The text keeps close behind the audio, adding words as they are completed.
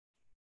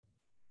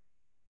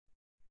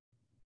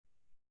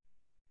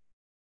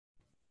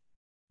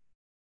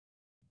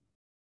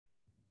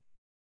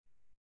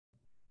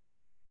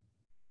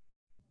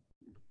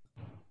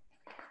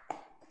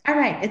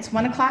right, it's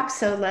 1 o'clock,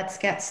 so let's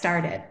get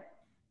started.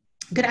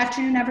 Good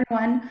afternoon,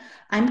 everyone.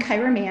 I'm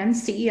Kyra Mann,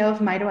 CEO of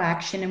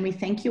MitoAction, and we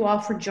thank you all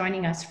for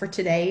joining us for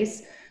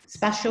today's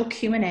special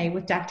Q&A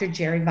with Dr.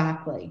 Jerry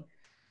Vockley.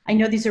 I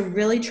know these are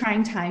really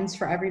trying times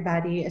for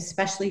everybody,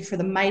 especially for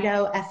the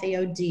Mito,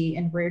 FAOD,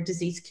 and rare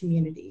disease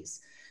communities.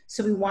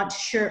 So we want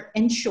to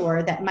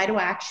ensure that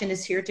MitoAction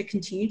is here to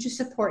continue to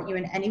support you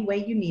in any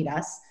way you need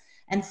us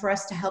and for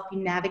us to help you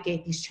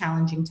navigate these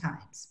challenging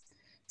times.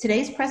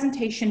 Today's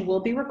presentation will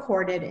be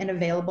recorded and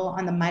available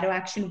on the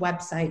MitoAction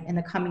website in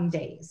the coming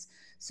days.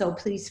 So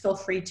please feel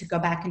free to go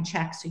back and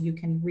check so you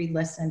can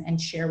re-listen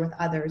and share with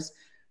others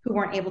who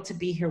weren't able to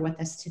be here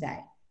with us today.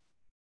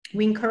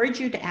 We encourage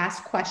you to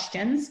ask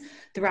questions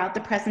throughout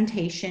the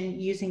presentation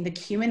using the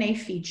Q&A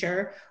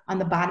feature on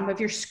the bottom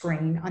of your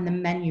screen on the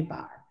menu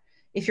bar.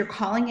 If you're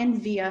calling in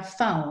via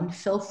phone,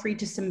 feel free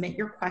to submit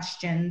your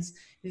questions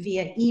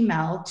via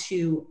email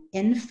to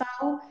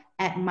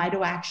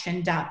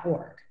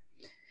info@mitoaction.org.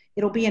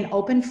 It'll be an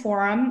open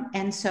forum,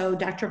 and so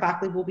Dr.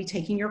 Vockley will be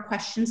taking your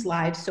questions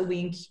live, so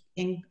we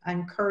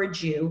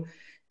encourage you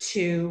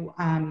to,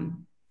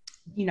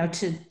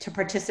 to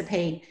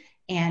participate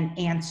and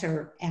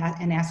answer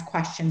and ask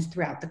questions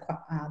throughout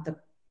the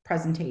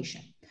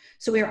presentation.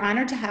 So we are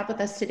honored to have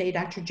with us today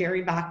Dr.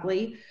 Jerry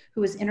Vockley,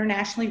 who is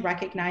internationally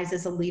recognized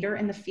as a leader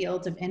in the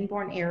field of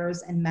inborn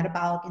errors and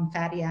metabolic and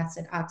fatty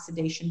acid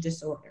oxidation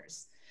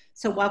disorders.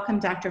 So welcome,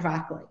 Dr.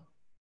 Vockley.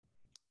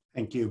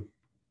 Thank you.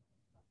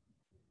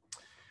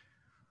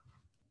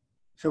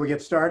 Shall we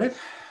get started?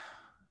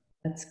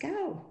 Let's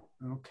go.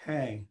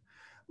 Okay.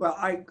 Well,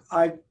 I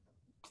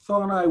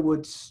thought I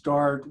would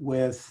start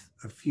with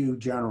a few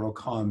general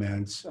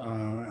comments.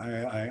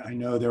 I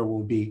know there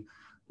will be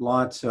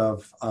lots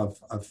of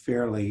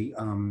fairly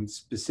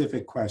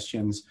specific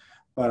questions,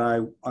 but I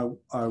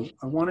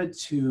wanted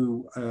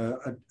to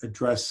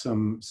address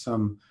some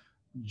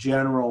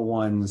general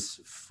ones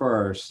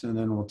first, and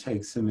then we'll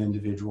take some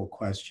individual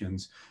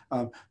questions.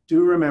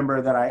 Do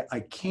remember that I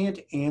can't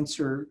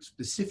answer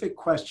specific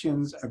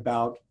questions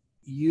about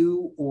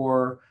you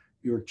or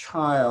your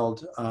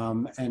child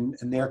and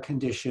their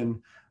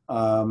condition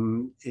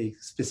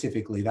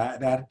specifically.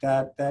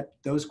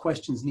 Those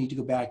questions need to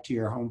go back to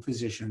your home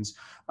physicians.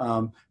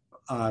 I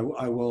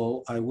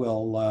will,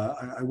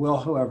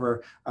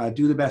 however,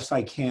 do the best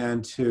I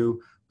can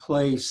to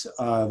place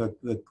the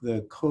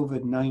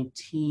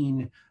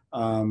COVID-19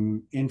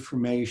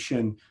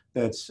 information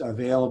that's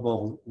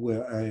available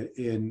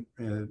in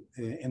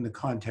the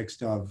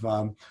context of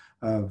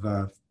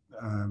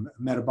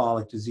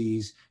metabolic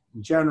disease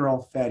in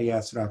general, fatty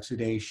acid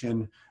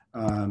oxidation,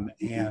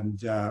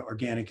 and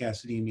organic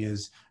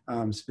acidemias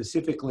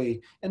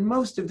specifically. And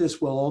most of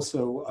this will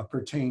also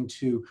pertain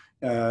to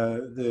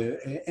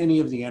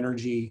any of the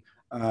energy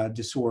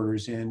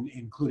disorders,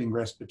 including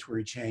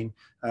respiratory chain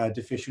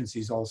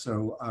deficiencies,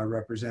 also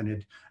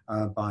represented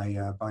by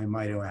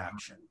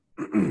MitoAction.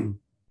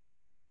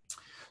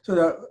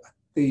 So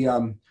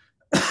the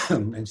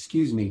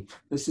excuse me,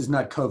 this is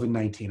not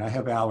COVID-19. I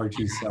have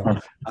allergies, so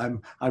I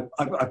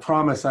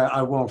promise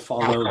I won't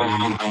fall over in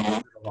the middle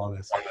of all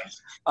this.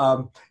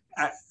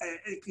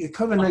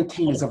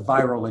 COVID-19 is a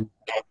viral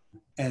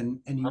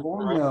infection, and you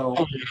all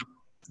know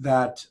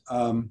that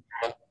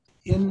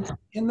in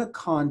the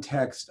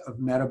context of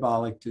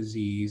metabolic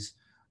disease,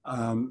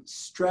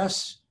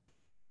 stress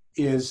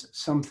is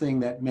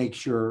something that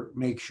makes your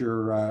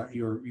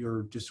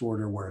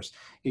disorder worse.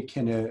 It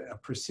can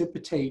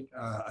precipitate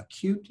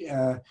acute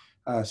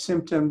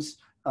symptoms,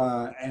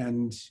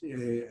 and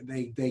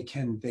they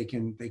can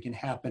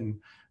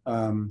happen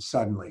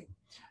suddenly.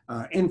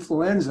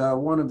 Influenza,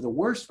 one of the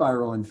worst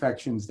viral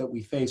infections that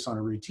we face on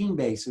a routine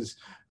basis,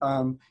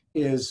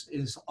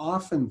 is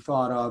often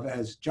thought of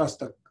as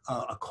just a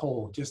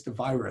cold, just a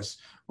virus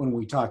when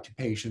we talk to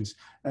patients.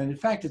 And in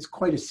fact, it's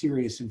quite a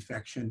serious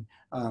infection,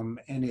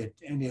 and it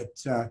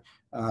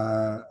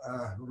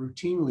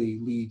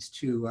routinely leads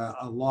to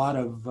a lot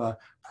of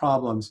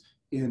problems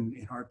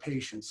in our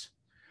patients.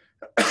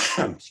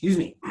 Excuse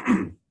me.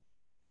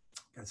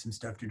 Got some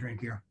stuff to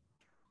drink here.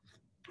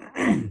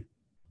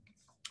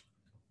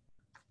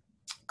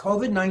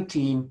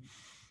 COVID-19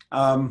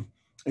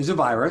 is a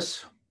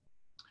virus.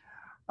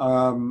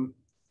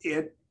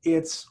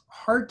 It's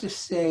hard to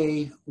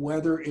say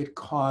whether it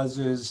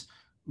causes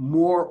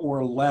more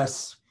or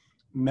less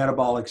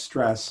metabolic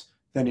stress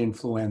than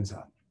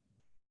influenza.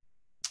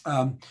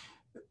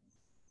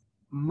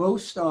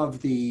 Most of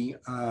the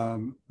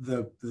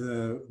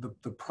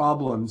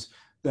problems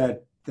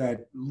that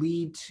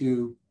lead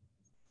to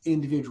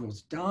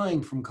individuals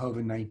dying from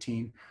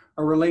COVID-19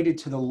 are related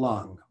to the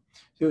lung.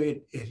 So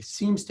it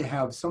seems to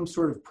have some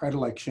sort of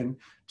predilection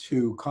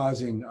to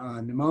causing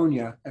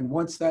pneumonia, and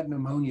once that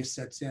pneumonia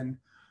sets in,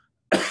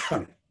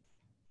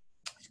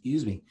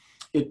 excuse me,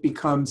 it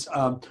becomes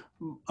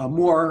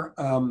more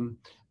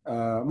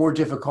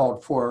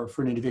difficult for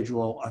an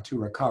individual to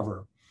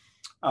recover.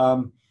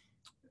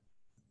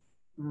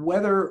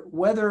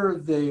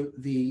 Whether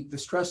the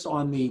stress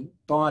on the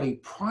body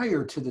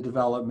prior to the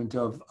development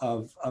of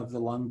the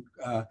lung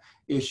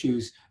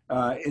issues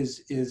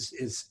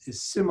is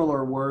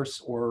similar,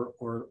 worse,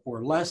 or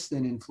less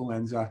than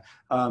influenza,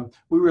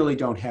 we really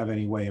don't have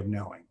any way of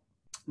knowing.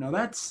 Now,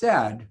 that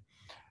said,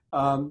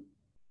 it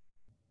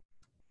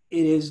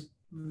is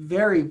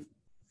very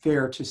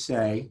fair to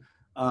say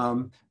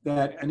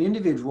that an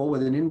individual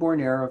with an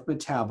inborn error of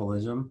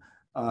metabolism,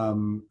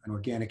 an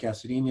organic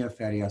acidemia,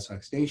 fatty acid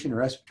oxidation, or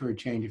respiratory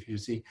change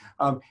deficiency,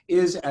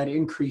 is at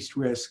increased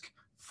risk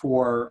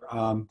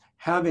for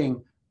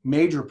having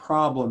major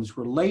problems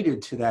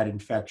related to that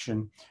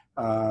infection,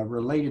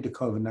 related to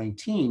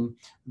COVID-19,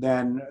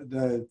 than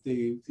the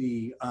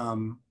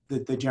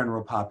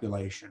general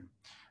population.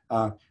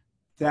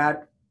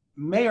 That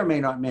may or may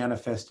not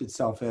manifest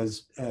itself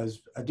as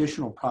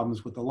additional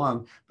problems with the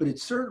lung, but it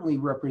certainly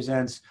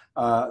represents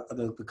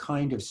the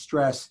kind of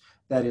stress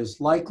that is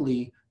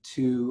likely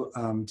to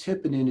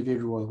tip an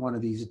individual with one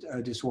of these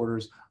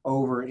disorders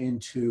over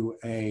into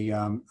a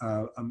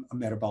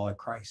metabolic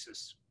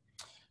crisis.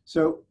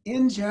 So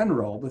in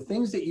general, the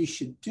things that you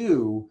should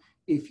do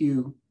if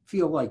you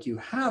feel like you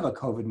have a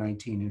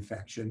COVID-19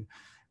 infection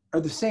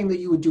are the same that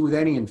you would do with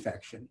any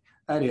infection.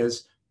 That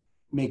is,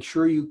 make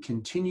sure you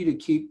continue to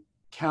keep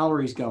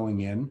calories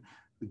going in.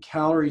 The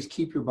calories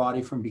keep your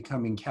body from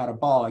becoming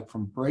catabolic,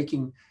 from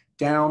breaking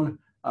down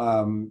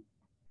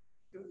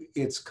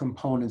its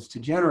components to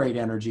generate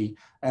energy,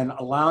 and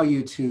allow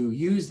you to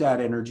use that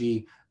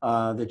energy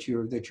that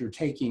you're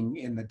taking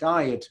in the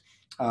diet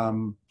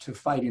to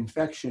fight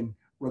infection,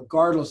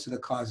 regardless of the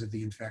cause of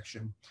the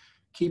infection.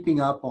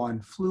 Keeping up on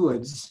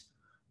fluids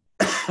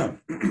so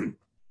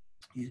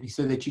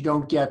that you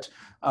don't get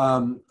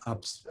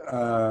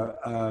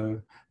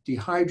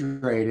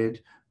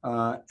dehydrated,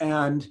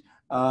 and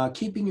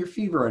keeping your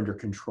fever under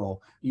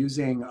control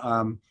using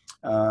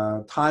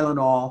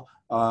Tylenol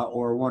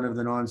or one of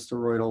the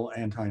non-steroidal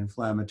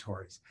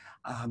anti-inflammatories.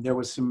 There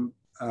was some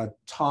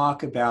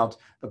talk about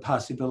the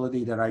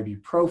possibility that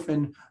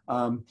ibuprofen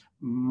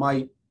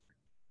might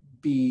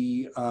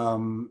be,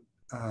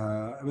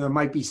 there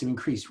might be some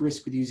increased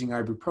risk with using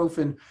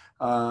ibuprofen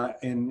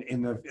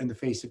in the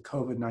face of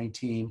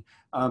COVID-19.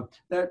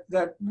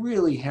 That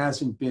really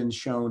hasn't been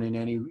shown in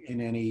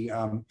any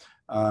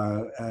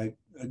a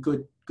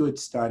good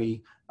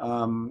study,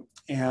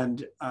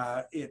 and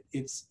it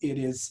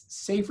is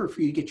safer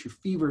for you to get your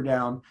fever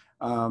down.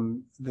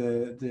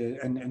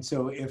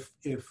 So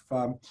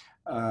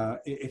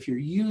if you're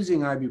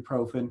using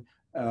ibuprofen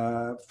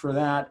for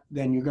that,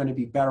 then you're going to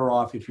be better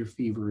off if your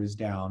fever is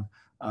down.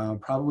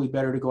 Probably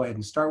better to go ahead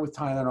and start with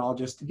Tylenol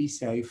just to be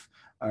safe,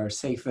 or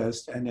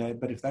safest.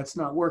 But if that's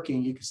not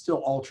working, you can still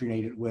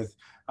alternate it with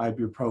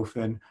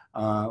ibuprofen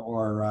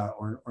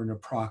or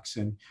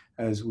naproxen,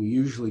 as we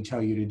usually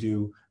tell you to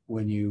do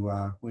when you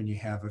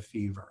have a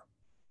fever.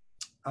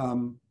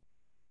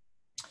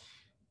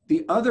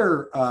 The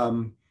other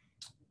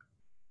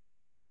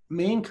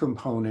main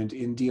component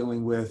in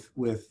dealing with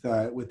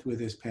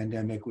this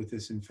pandemic, with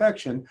this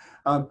infection,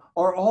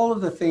 are all of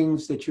the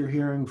things that you're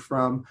hearing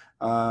from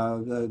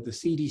the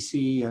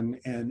CDC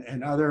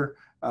and other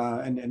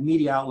and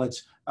media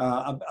outlets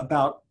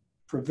about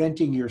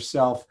preventing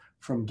yourself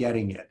from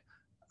getting it.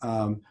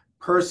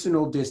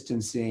 Personal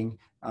distancing,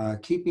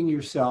 keeping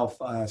yourself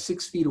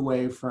 6 feet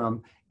away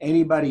from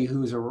anybody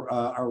who's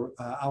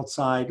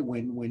outside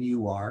when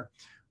you are,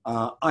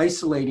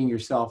 isolating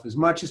yourself as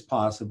much as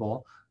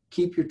possible.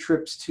 Keep your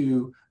trips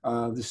to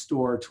the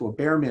store to a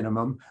bare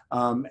minimum.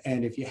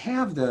 And if you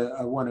have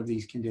one of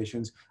these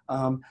conditions,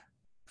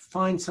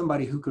 find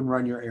somebody who can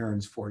run your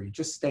errands for you.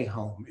 Just stay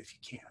home if you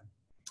can.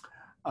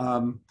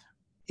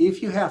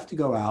 If you have to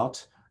go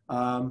out,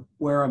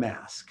 wear a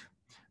mask.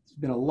 There's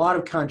been a lot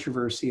of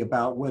controversy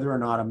about whether or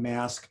not a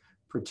mask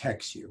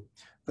protects you.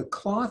 The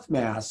cloth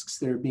masks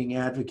that are being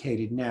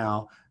advocated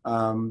now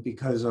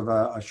because of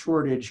a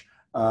shortage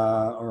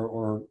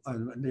or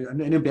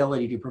an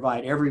inability to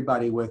provide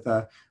everybody with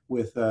a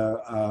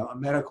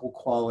medical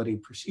quality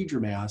procedure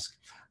mask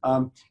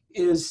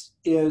is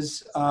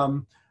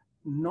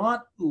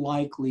not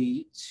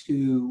likely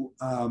to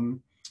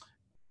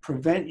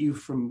prevent you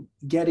from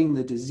getting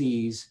the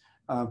disease,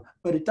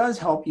 but it does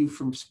help you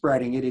from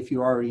spreading it if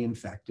you're already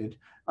infected.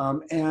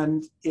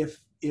 And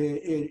if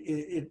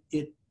even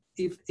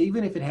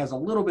if it has a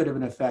little bit of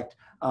an effect,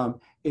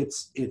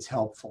 it's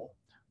helpful.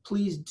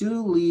 Please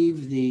do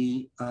leave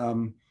the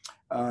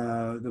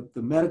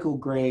medical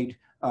grade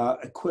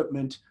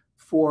equipment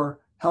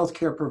for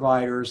healthcare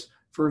providers,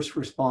 first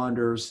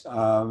responders,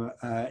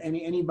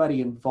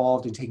 anybody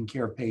involved in taking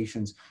care of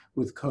patients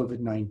with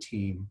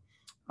COVID-19.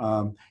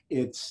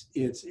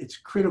 It's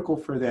critical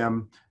for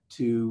them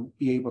to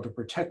be able to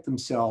protect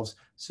themselves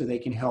so they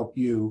can help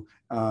you,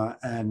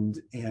 and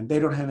they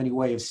don't have any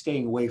way of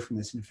staying away from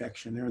this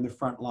infection. They're in the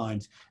front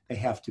lines. They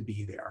have to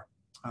be there.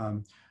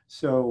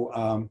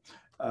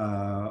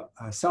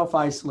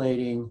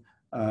 Self-isolating,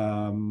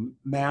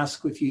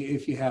 mask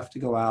if you have to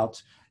go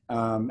out,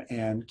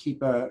 and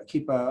keep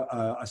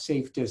a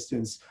safe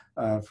distance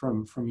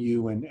from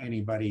you and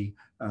anybody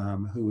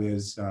who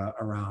is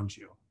around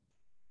you.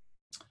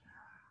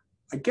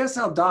 I guess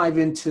I'll dive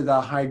into the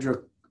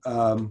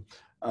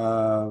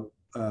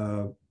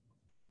chloroquine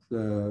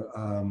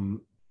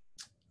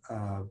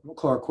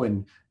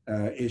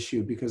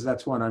issue, because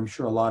that's one I'm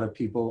sure a lot of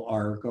people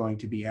are going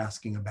to be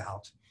asking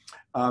about.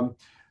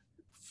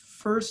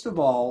 First of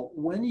all,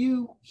 when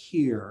you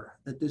hear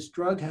that this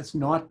drug has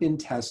not been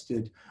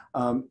tested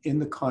in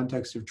the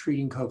context of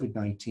treating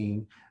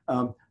COVID-19,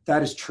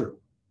 that is true.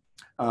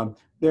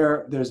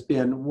 There's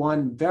been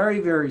one very,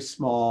 very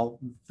small,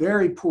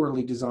 very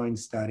poorly designed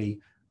study,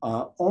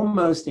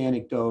 almost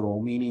anecdotal,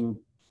 meaning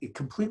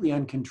completely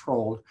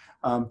uncontrolled,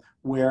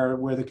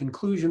 where the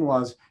conclusion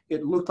was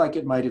it looked like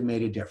it might have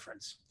made a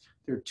difference.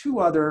 There are two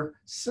other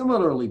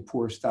similarly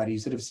poor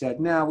studies that have said,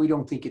 no, we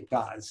don't think it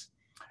does.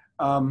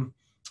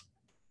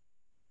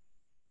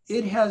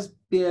 It has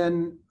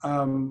been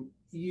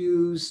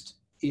used,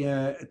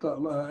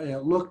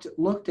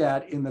 looked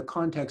at in the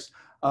context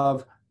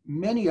of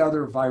many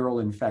other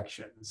viral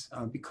infections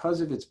because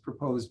of its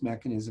proposed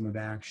mechanism of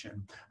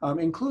action,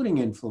 including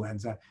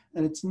influenza,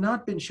 and it's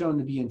not been shown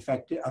to be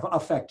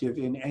effective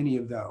in any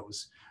of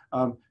those.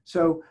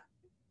 So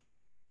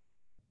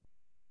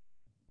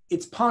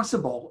it's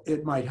possible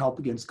it might help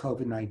against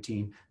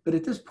COVID-19, but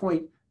at this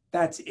point,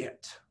 that's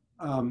it.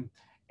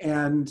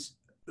 And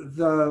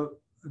the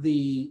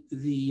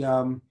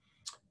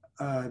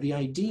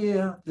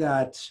idea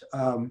that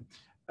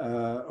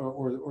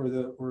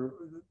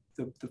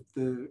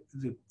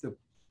the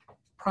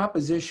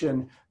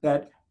proposition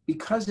that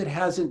because it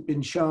hasn't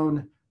been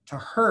shown to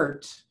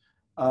hurt,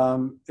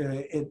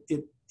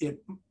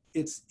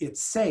 it's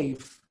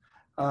safe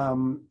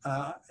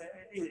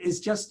is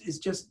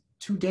just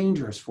too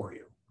dangerous for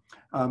you.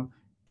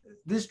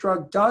 This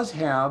drug does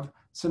have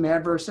some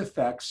adverse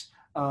effects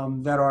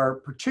that are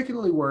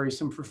particularly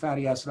worrisome for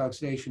fatty acid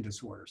oxidation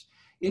disorders.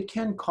 It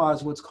can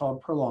cause what's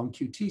called prolonged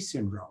QT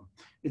syndrome.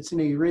 It's an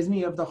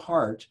arrhythmia of the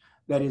heart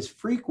that is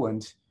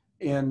frequent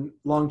in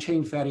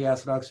long-chain fatty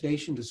acid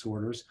oxidation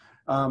disorders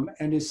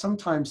and is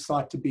sometimes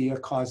thought to be a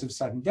cause of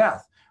sudden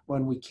death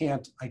when we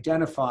can't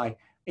identify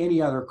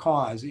any other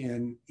cause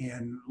in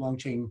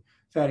long-chain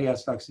fatty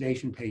acid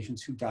oxidation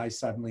patients who die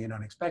suddenly and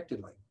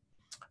unexpectedly.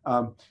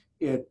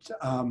 It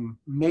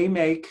may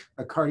make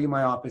a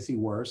cardiomyopathy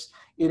worse.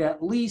 It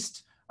at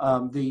least,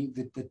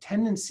 the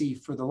tendency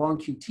for the long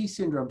QT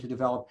syndrome to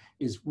develop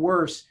is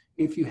worse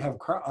if you have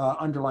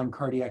underlying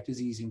cardiac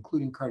disease,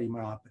 including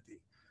cardiomyopathy.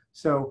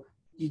 So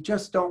you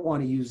just don't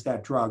want to use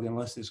that drug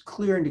unless there's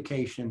clear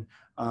indication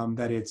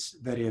that it's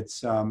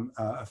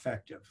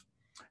effective.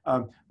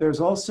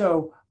 There's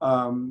also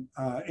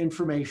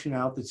information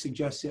out that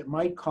suggests it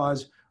might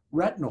cause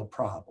retinal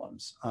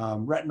problems,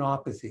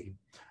 retinopathy.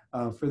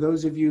 For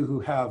those of you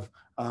who have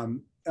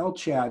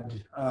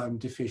LCHAD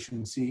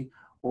deficiency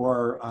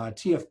or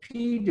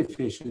TFP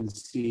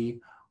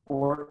deficiency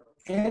or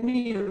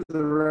any of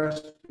the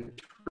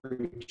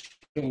respiratory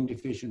chain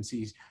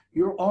deficiencies,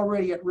 you're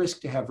already at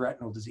risk to have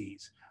retinal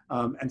disease.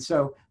 And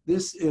so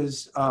this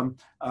is a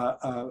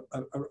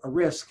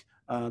risk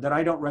that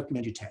I don't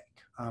recommend you take.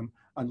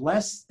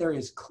 Unless there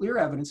is clear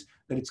evidence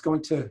that it's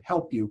going to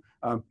help you,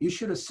 you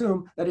should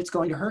assume that it's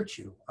going to hurt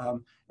you,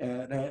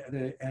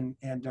 and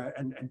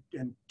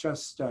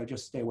just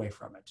stay away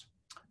from it.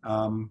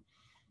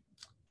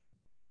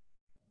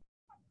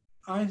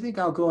 I think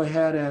I'll go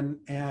ahead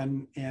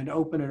and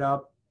open it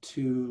up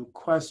to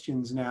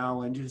questions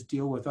now and just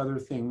deal with other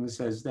things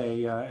as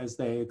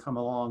they come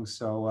along.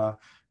 So,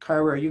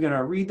 Kyra, are you going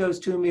to read those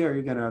to me, or are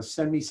you going to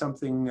send me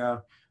something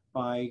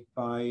by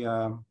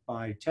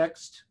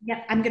text?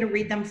 Yeah, I'm going to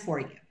read them for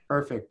you.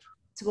 Perfect.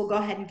 So we'll go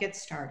ahead and get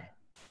started.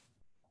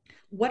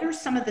 What are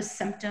some of the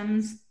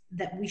symptoms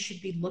that we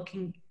should be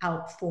looking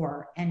out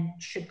for and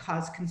should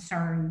cause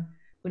concern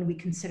when we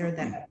consider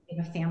that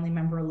a family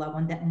member or loved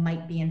one that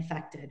might be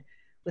infected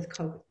with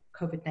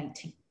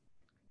COVID-19?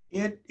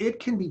 It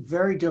can be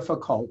very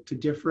difficult to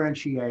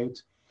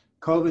differentiate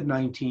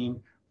COVID-19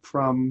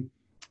 from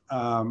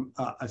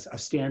a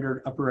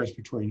standard upper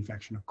respiratory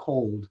infection, a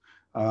cold,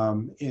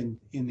 in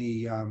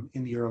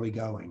the early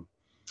going.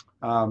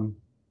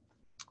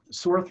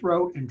 Sore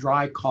throat and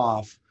dry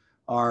cough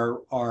are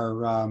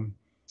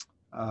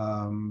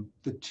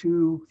the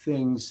two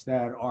things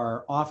that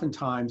are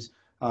oftentimes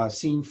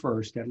seen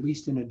first, at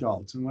least in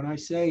adults. And when I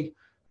say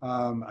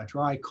a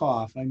dry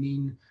cough, I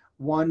mean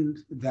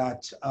one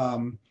that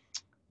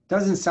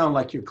doesn't sound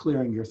like you're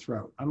clearing your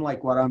throat,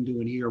 unlike what I'm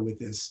doing here with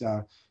this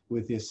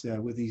with these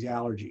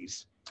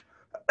allergies.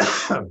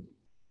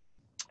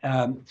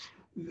 A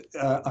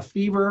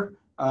fever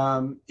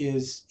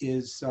is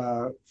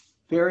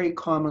very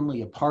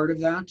commonly a part of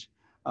that.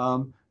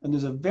 And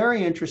there's a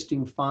very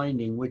interesting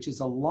finding, which is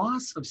a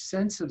loss of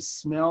sense of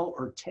smell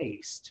or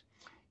taste.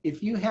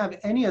 If you have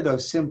any of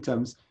those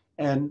symptoms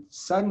and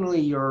suddenly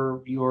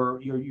your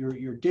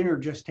dinner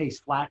just tastes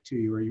flat to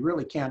you, or you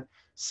really can't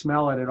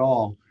smell it at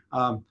all,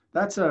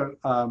 that's an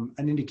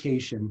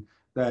indication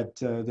that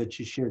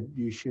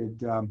you should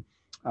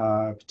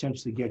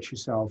potentially get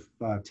yourself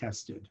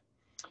tested.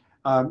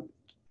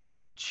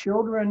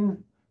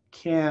 Children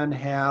can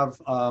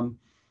have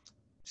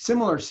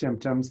similar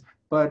symptoms,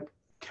 but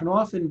can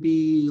often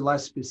be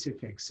less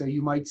specific. So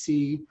you might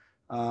see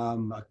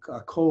a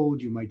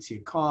cold, you might see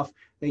a cough.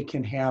 They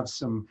can have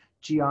some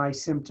GI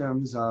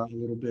symptoms, a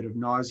little bit of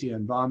nausea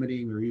and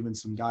vomiting, or even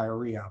some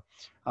diarrhea.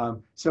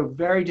 So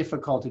very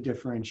difficult to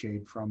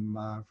differentiate from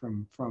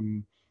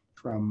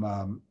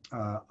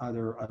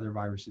other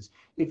viruses.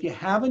 If you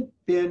haven't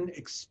been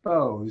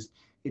exposed,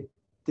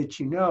 that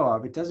you know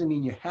of, it doesn't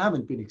mean you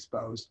haven't been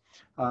exposed,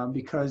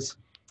 because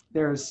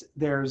there's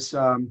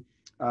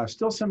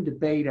still some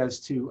debate as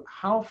to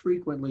how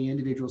frequently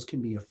individuals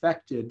can be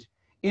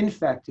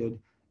infected,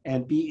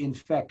 and be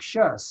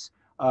infectious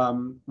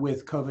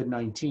with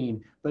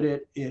COVID-19, but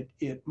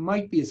it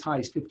might be as high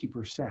as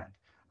 50%.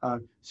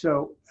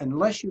 So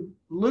unless you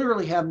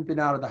literally haven't been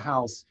out of the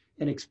house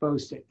and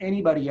exposed to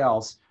anybody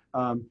else,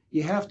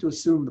 you have to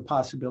assume the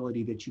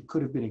possibility that you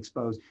could have been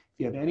exposed. If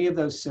you have any of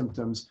those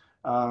symptoms,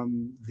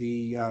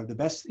 the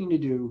best thing to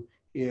do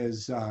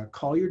is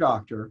call your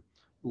doctor,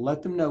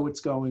 let them know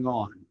what's going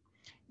on.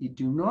 You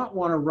do not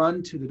want to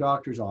run to the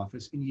doctor's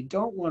office, and you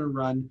don't want to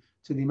run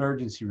to the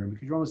emergency room,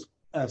 because you're almost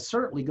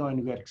certainly going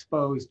to get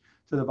exposed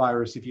to the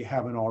virus if you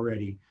haven't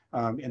already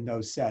in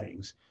those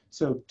settings.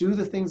 So do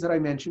the things that I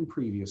mentioned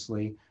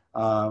previously: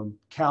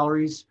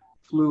 calories,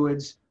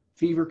 fluids,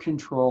 fever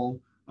control,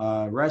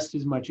 rest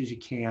as much as you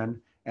can,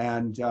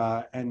 and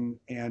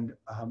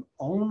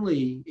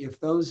only if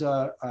those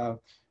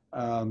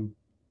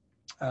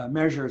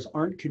measures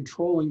aren't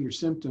controlling your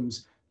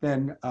symptoms,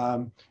 then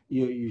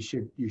you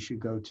should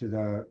go to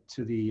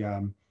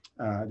the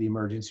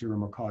emergency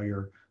room, or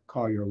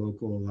call your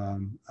local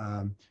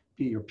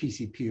your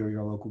PCP or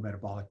your local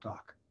metabolic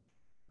doc.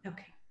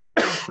 Okay.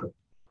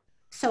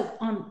 So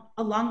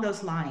along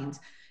those lines,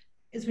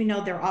 as we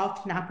know, there are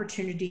often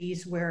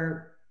opportunities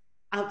where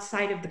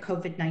outside of the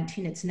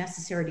COVID-19, it's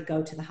necessary to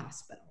go to the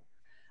hospital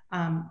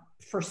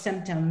for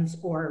symptoms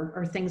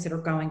or things that are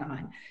going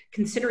on.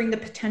 Considering the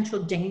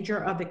potential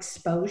danger of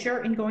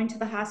exposure in going to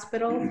the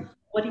hospital,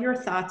 what are your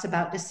thoughts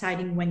about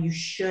deciding when you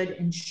should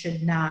and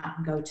should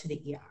not go to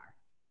the ER?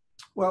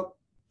 Well,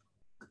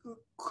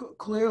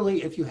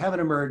 clearly, if you have an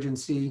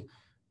emergency,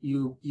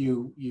 you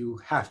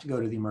have to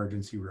go to the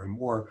emergency room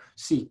or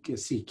seek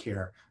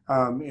care.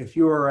 If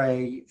you're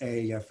a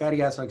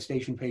fatty acid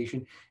oxidation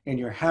patient and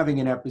you're having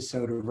an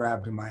episode of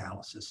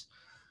rhabdomyolysis,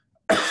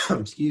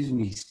 excuse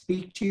me,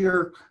 speak to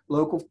your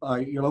local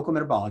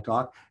metabolic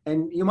doc,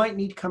 and you might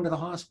need to come to the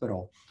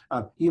hospital.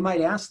 You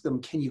might ask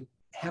them, can you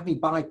have me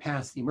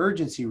bypass the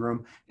emergency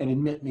room and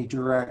admit me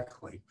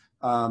directly?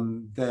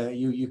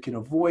 You can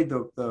avoid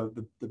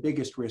the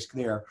biggest risk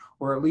there,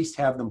 or at least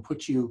have them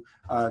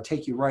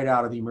take you right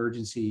out of the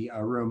emergency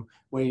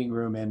waiting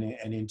room, and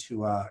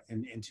into a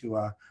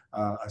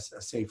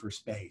safer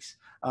space.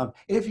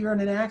 If you're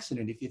in an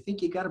accident, if you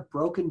think you got a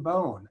broken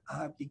bone,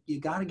 you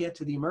got to get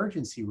to the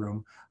emergency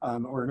room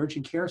or an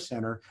urgent care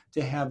center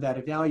to have that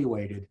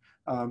evaluated.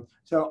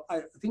 So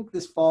I think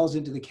this falls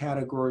into the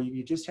category,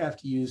 you just have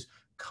to use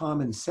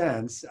common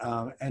sense,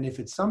 and if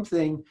it's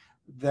something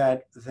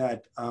that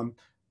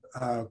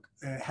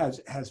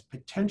has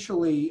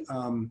potentially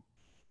an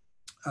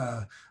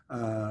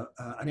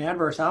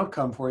adverse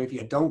outcome for you if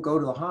you don't go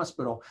to the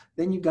hospital,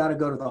 then you got to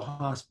go to the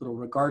hospital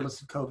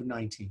regardless of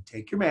COVID-19.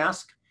 Take your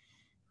mask,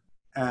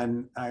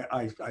 and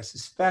I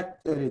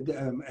suspect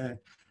that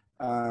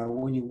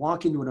when you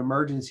walk into an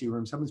emergency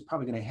room, someone's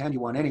probably going to hand you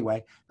one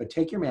anyway. But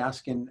take your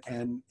mask and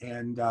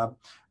a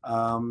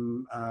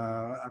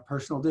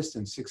personal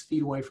distance, 6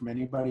 feet away from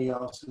anybody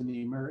else in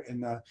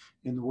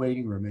the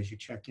waiting room as you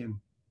check in.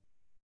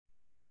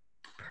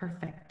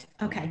 Perfect.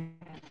 Okay.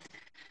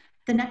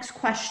 The next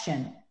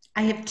question.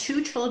 I have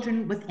 2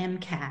 children with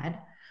MCAD.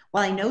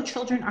 While I know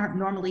children aren't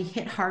normally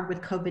hit hard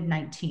with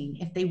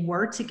COVID-19, if they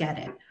were to get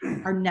it,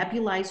 are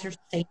nebulizers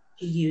safe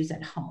to use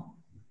at home?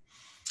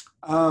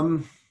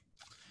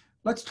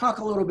 Let's talk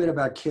a little bit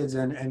about kids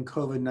and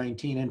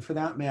COVID-19, and for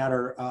that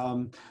matter,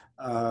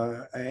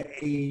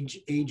 age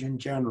in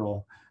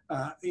general.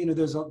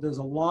 There's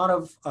a lot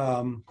of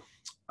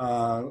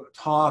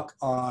talk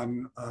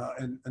in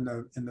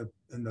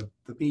the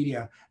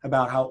media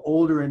about how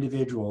older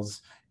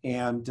individuals,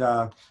 and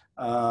that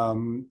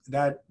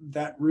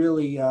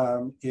really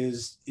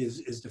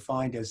is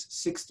defined as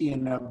 60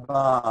 and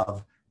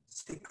above.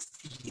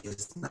 60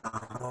 is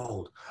not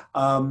old.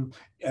 Are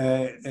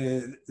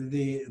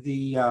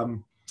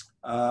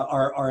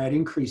at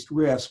increased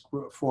risk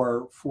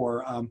for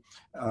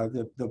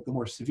the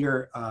more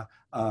severe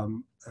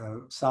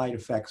side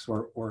effects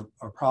or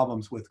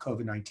problems with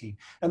COVID-19,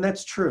 and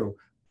that's true.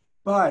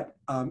 But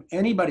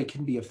anybody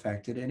can be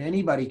affected, and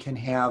anybody can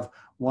have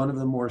one of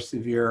the more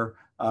severe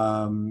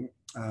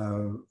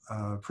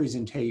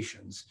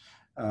presentations.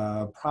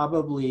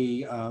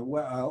 Probably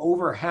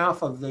over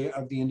half of the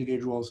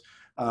individuals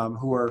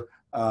who are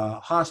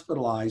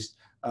hospitalized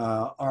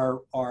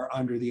are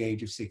under the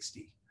age of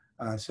 60.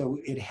 So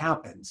it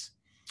happens.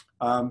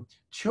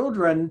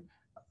 Children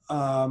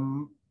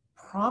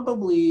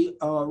probably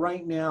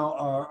right now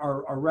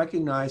are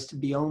recognized to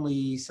be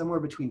only somewhere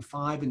between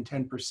 5 and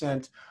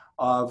 10%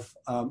 of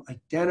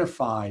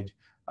identified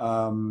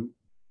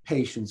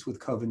patients with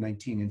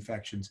COVID-19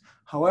 infections.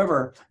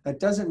 However, that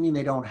doesn't mean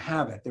they don't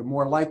have it. They're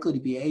more likely to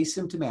be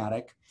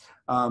asymptomatic,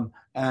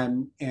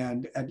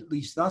 and at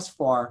least thus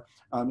far,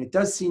 it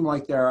does seem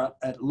like they're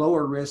at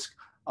lower risk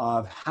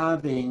of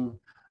having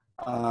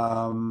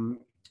one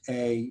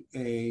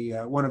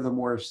of the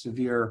more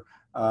severe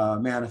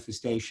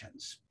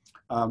manifestations.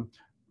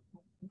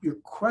 Your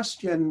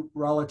question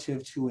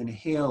relative to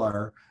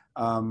inhaler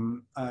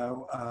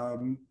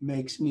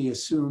makes me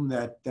assume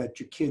that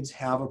your kids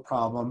have a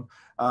problem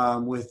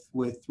with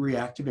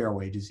reactive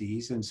airway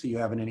disease, and so you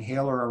have an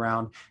inhaler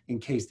around in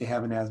case they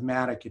have an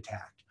asthmatic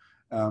attack.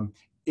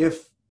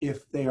 If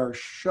they are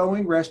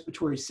showing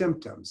respiratory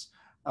symptoms,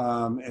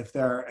 if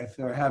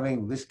they're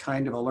having this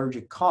kind of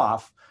allergic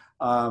cough,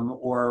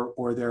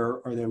 or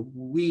their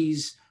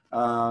wheeze,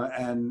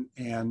 and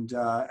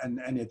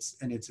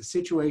it's a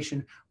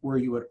situation where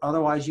you would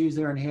otherwise use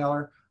their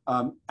inhaler,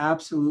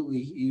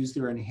 absolutely use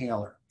their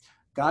inhaler.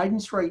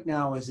 Guidance right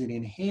now is that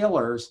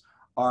inhalers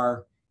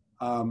are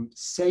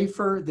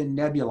safer than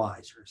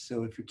nebulizers.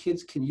 So if your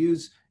kids can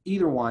use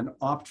either one,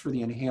 opt for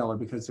the inhaler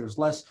because there's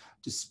less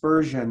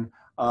dispersion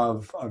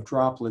of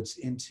droplets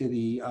into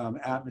the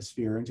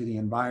atmosphere, into the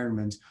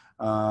environment,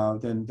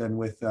 than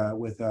with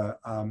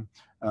a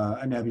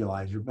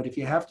nebulizer. But if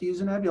you have to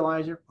use a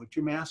nebulizer, put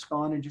your mask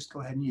on and just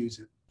go ahead and use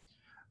it.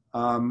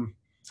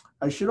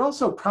 I should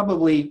also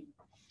probably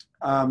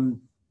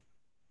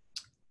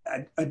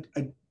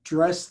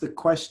address the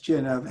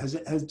question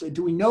of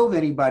do we know of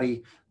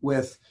anybody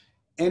with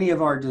any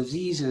of our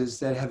diseases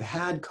that have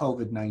had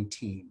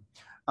COVID-19?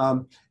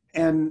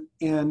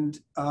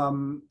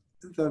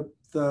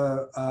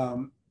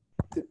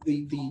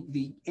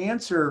 The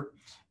answer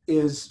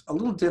is a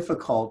little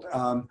difficult.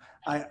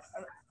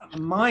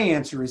 My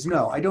answer is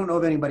no. I don't know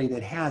of anybody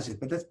that has it,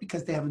 but that's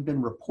because they haven't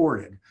been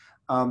reported.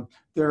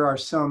 There are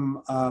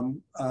some,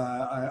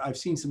 I've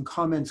seen some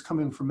comments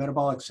coming from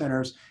metabolic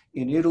centers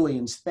in Italy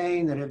and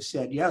Spain that have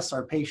said, yes,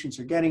 our patients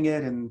are getting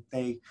it, and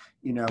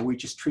we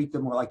just treat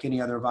them more like any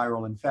other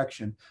viral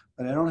infection.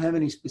 But I don't have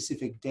any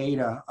specific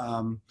data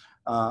on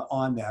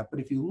that.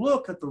 But if you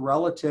look at the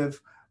relative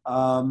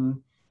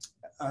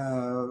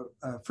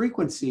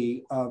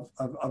frequency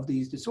of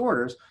these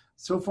disorders,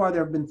 so far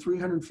there have been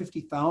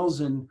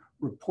 350,000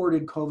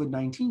 reported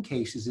COVID-19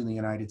 cases in the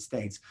United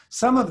States.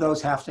 Some of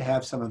those have to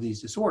have some of these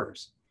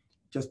disorders,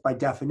 just by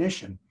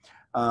definition,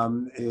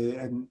 unless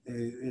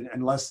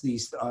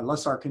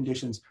our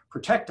conditions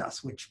protect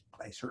us, which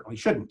they certainly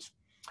shouldn't.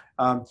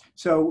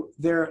 So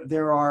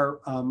there are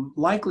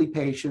likely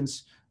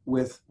patients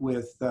with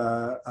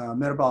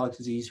metabolic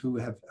disease who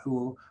are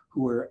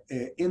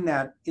in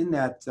that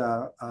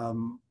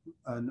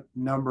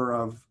number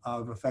of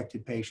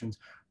affected patients.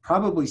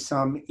 Probably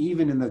some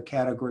even in the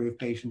category of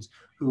patients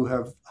who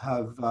have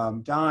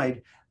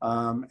died,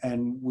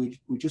 and we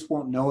just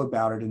won't know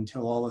about it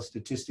until all the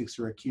statistics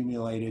are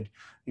accumulated,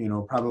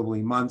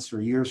 probably months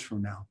or years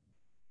from now.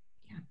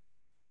 Yeah,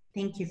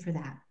 thank you for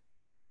that.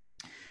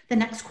 The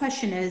next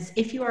question is,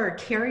 if you are a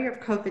carrier of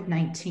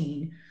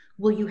COVID-19,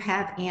 will you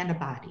have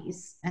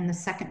antibodies? And the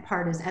second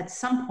part is, at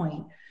some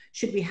point,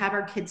 should we have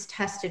our kids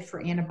tested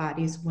for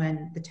antibodies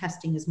when the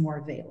testing is more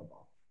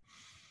available?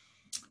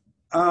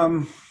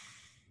 Any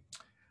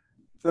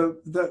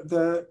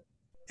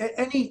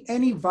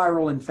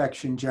viral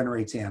infection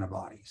generates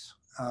antibodies.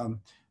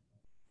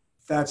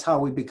 That's how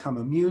we become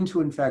immune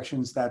to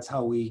infections. That's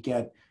how we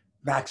get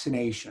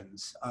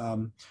vaccinations.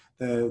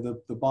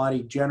 The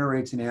body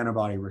generates an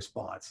antibody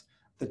response.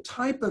 The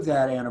type of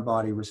that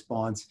antibody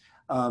response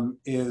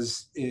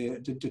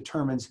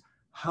determines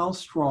how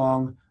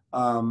strong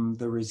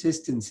the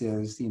resistance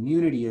is, the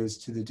immunity is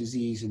to the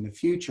disease in the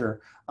future,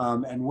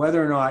 and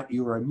whether or not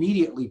you are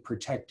immediately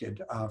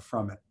protected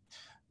from it.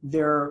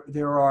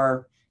 There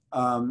are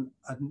a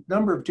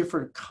number of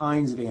different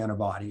kinds of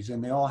antibodies,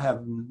 and they all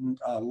have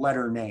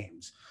letter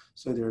names.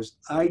 So there's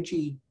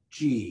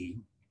IgG.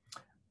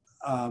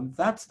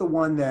 That's the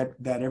one that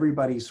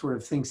everybody sort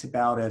of thinks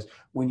about as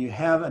when you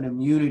have an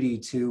immunity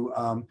to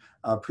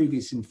a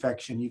previous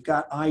infection. You've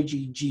got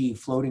IgG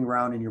floating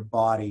around in your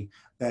body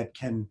that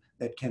can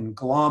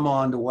glom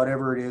onto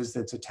whatever it is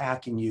that's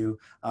attacking you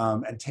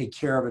and take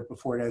care of it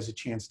before it has a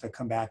chance to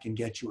come back and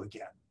get you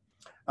again.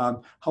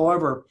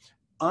 However,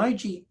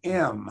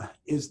 IgM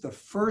is the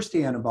first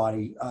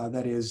antibody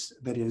that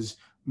is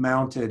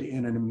mounted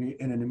in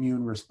an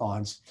immune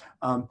response,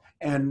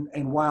 and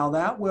while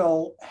that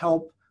will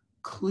help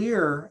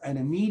clear an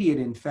immediate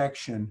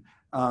infection,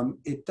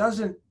 it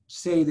doesn't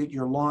say that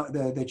you're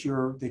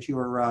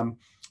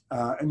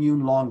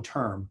immune long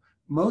term.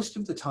 Most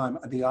of the time,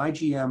 the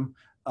IgM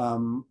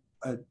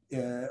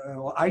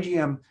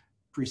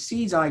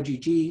precedes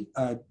IgG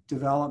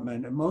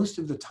development, and most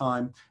of the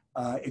time,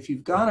 if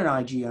you've got an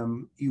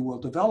IgM, you will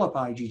develop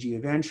IgG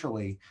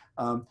eventually,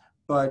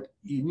 but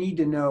you need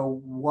to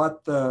know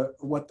what the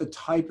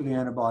type of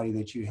antibody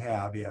that you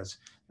have is.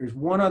 There's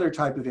one other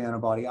type of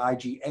antibody,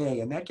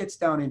 IgA, and that gets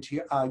down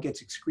into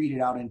gets excreted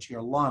out into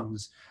your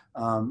lungs,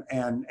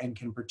 and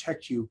can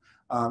protect you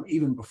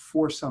even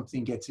before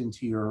something gets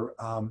into your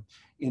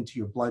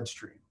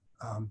bloodstream.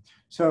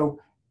 So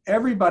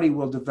everybody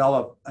will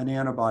develop an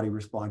antibody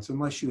response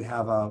unless you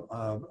have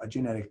a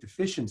genetic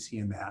deficiency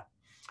in that.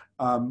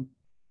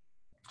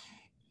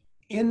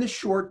 In the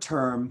short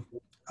term,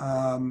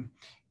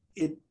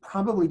 it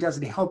probably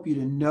doesn't help you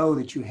to know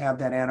that you have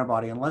that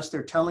antibody unless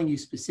they're telling you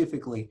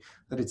specifically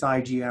that it's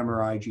IgM or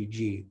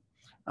IgG.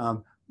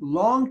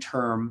 Long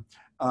term,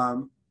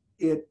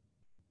 it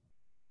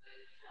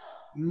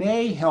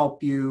may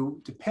help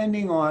you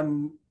depending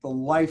on the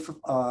life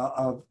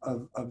of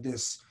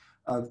this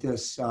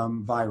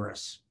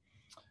virus.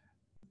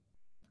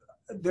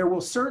 There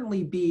will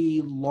certainly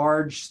be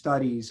large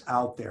studies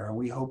out there, and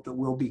we hope that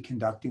we'll be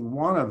conducting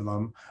one of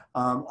them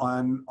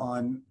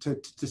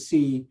to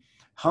see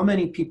how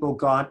many people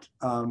got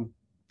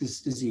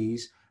this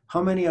disease,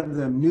 how many of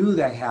them knew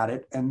they had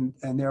it, and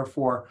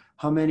therefore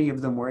how many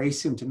of them were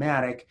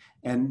asymptomatic,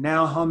 and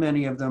now how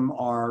many of them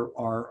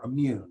are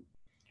immune.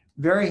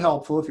 Very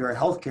helpful if you're a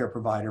healthcare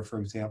provider, for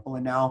example,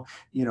 and now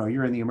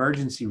you're in the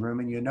emergency room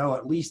and you know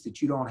at least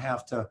that you don't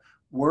have to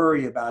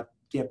worry about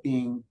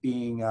being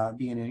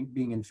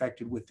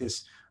infected with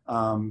this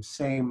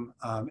same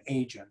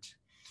agent.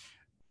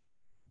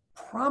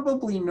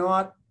 Probably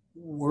not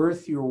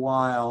worth your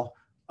while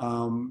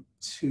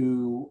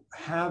to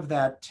have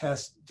that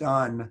test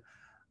done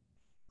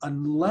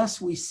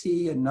unless we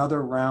see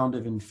another round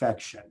of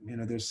infection.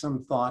 There's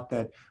some thought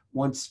that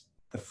once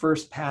the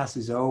first pass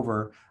is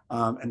over,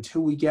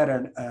 until we get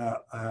an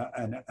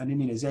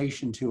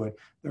immunization to it,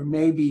 there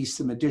may be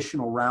some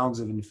additional rounds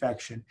of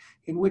infection,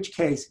 in which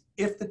case,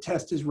 if the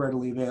test is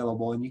readily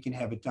available and you can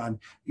have it done,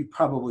 you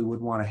probably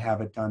would want to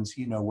have it done so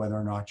you know whether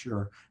or not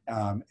you're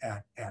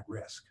at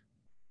risk.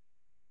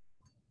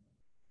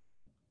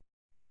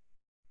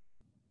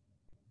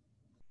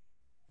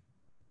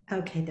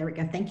 Okay, there we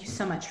go. Thank you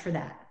so much for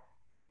that.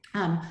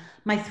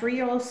 My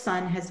 3-year-old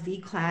son has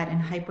VCLAD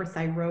and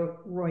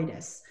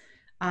hyperthyroidism.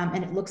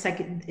 And it looks like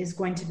it is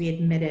going to be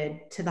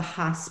admitted to the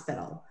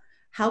hospital.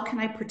 How can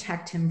I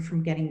protect him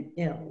from getting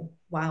ill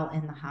while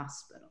in the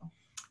hospital?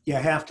 You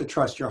have to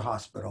trust your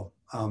hospital.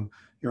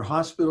 Your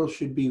hospital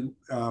should be,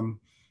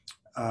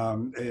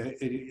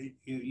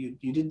 you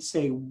didn't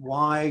say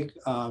why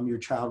your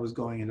child was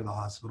going into the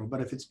hospital,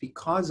 but if it's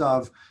because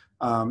of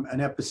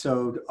an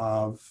episode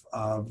of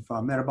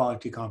metabolic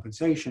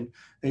decompensation,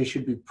 they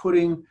should be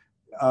putting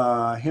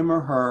him or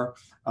her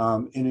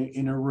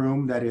in a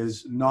room that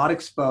is not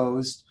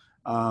exposed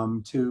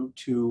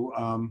to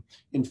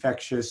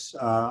infectious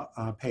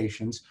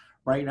patients.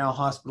 Right now,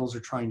 hospitals are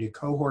trying to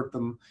cohort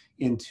them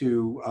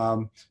into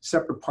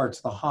separate parts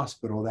of the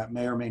hospital. That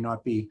may or may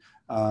not be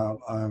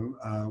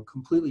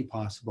completely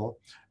possible.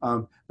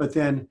 But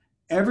then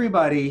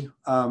everybody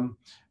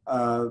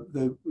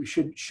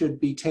should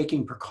be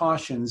taking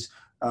precautions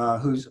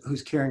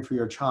who's caring for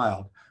your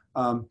child.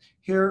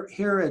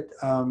 Here at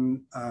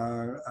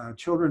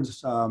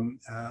Children's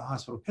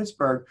Hospital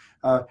Pittsburgh,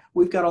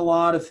 we've got a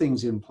lot of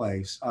things in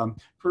place.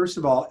 First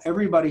of all,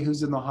 everybody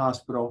who's in the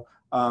hospital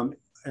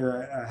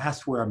has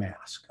to wear a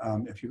mask.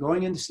 If you're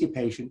going in to see a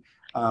patient,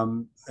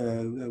 we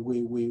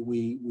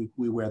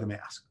wear the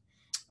mask.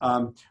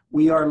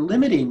 We are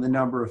limiting the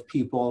number of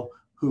people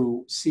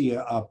who see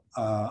a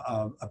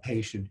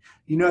patient.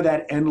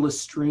 That endless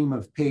stream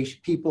of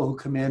people who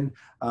come in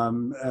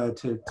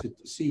to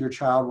see your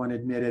child when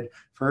admitted.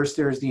 First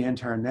there's the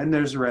intern, then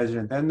there's the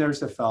resident, then there's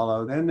the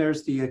fellow, then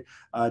there's the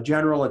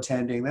general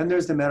attending, then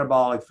there's the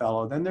metabolic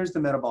fellow, then there's the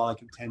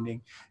metabolic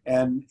attending,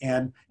 and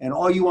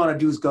all you want to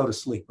do is go to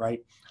sleep,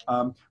 right?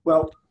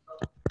 Well,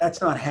 that's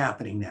not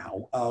happening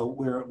now.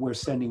 We're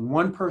sending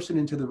one person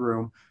into the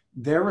room.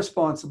 They're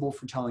responsible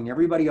for telling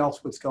everybody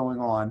else what's going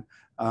on,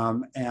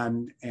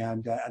 and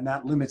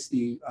that limits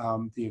the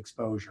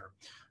exposure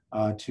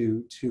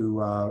to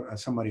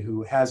somebody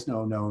who has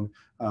no known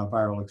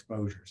viral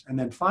exposures. And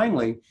then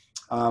finally,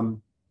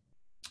 the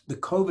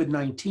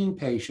COVID-19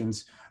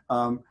 patients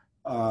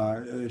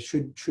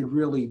should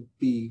really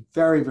be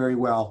very, very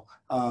well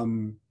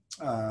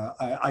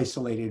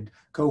isolated,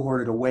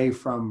 cohorted away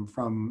from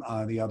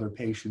the other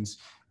patients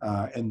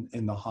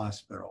in the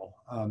hospital.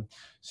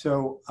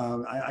 So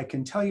I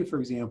can tell you, for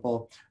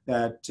example,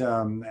 that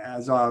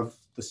as of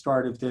the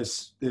start of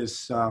this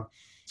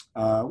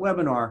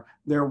webinar,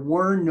 there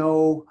were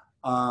no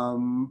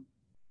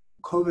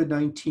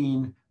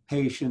COVID-19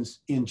 patients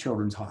in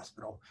Children's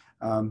Hospital.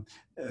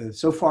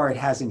 So far, it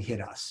hasn't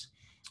hit us.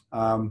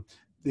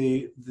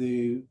 We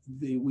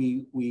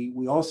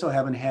also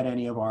haven't had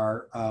any of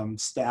our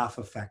staff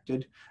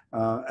affected.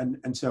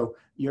 And so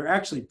you're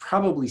actually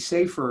probably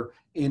safer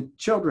in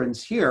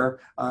Children's here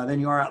than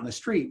you are out in the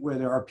street where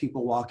there are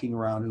people walking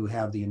around who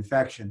have the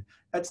infection.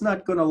 That's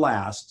not going to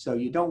last. So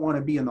you don't want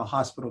to be in the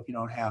hospital if you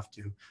don't have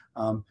to.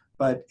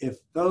 But if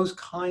those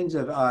kinds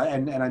of,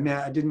 and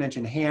I did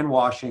mention hand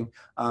washing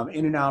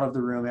in and out of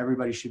the room,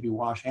 everybody should be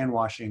hand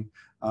washing.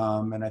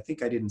 And I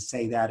think I didn't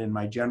say that in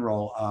my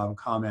general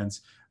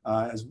comments.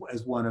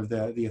 As one of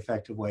the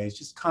effective ways,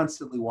 just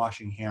constantly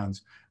washing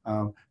hands.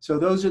 So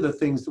those are the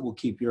things that will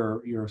keep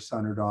your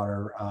son or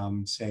daughter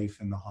safe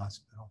in the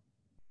hospital.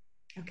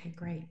 Okay,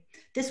 great.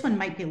 This one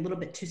might be a little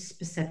bit too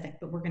specific,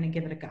 but we're going to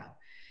give it a go.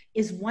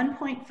 Is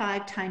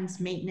 1.5 times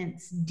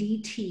maintenance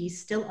DT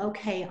still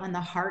okay on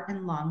the heart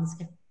and lungs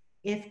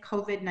if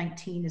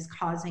COVID-19 is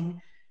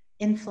causing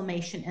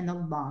inflammation in the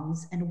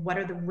lungs? And what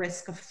are the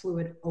risks of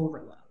fluid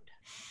overload?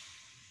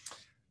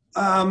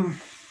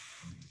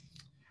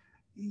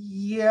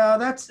 Yeah,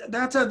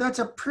 that's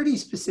a pretty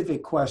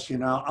specific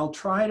question. I'll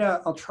try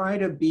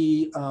to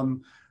be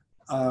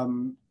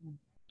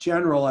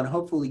general and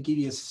hopefully give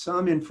you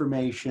some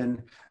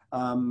information.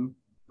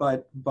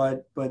 But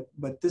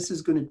this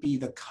is going to be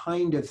the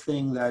kind of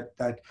thing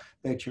that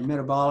your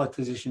metabolic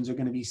physicians are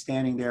going to be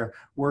standing there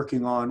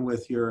working on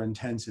with your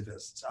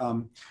intensivists.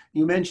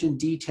 You mentioned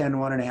D10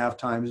 1.5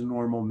 times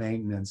normal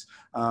maintenance.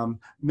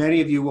 Many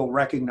of you will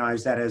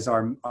recognize that as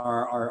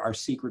our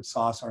secret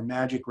sauce, our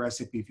magic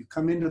recipe. If you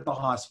come into the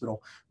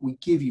hospital, we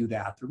give you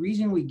that. The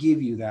reason we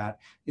give you that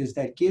is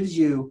that gives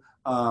you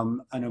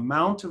an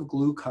amount of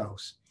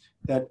glucose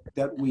that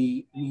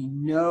we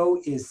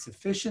know is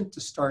sufficient to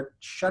start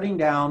shutting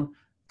down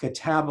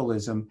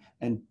catabolism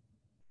and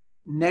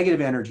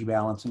negative energy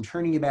balance and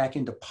turning it back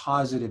into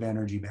positive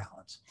energy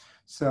balance.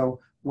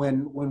 So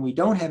when we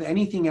don't have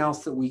anything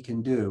else that we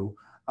can do,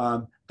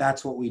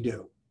 that's what we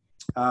do.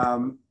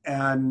 So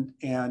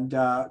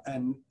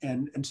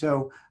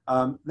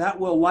that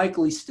will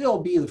likely still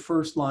be the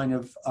first line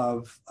of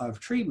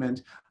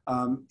treatment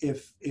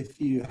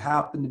if you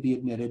happen to be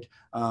admitted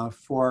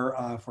for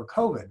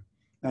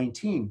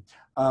COVID-19.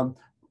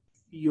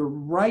 You're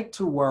right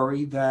to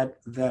worry that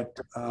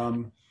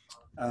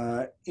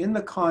in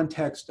the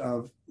context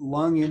of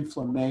lung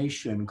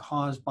inflammation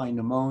caused by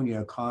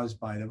pneumonia, caused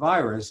by the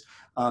virus,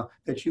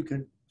 that you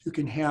can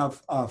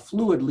have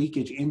fluid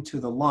leakage into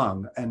the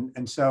lung,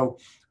 and so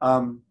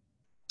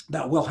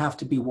that will have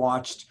to be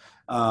watched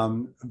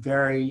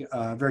very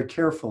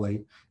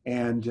carefully,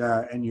 and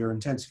your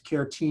intensive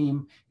care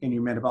team and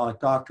your metabolic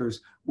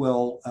doctors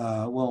will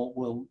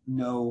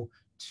know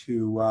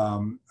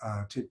to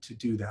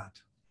do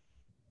that.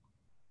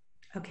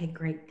 Okay,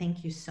 great.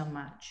 Thank you so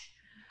much.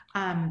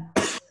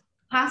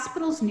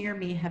 Hospitals near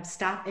me have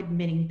stopped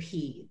admitting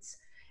peds.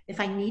 If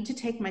I need to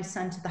take my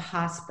son to the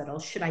hospital,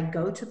 should I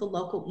go to the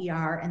local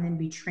ER and then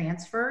be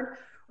transferred,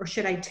 or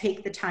should I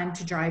take the time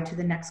to drive to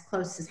the next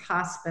closest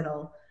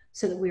hospital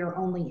so that we are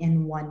only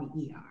in one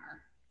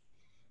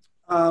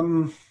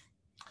ER?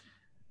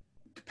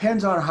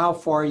 Depends on how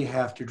far you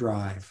have to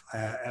drive,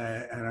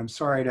 and I'm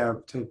sorry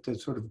to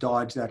sort of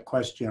dodge that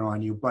question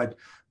on you, but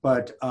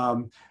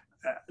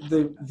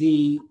it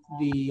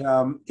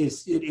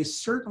is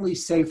certainly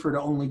safer to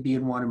only be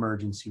in one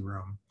emergency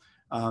room,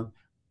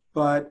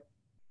 but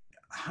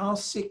how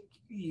sick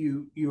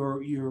you are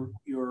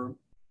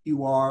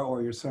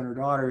or your son or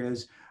daughter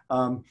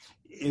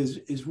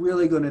is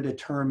really going to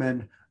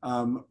determine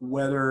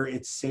whether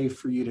it's safe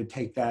for you to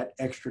take that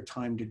extra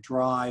time to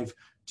drive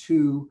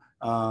to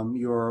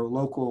your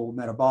local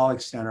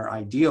metabolic center.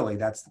 Ideally,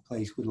 that's the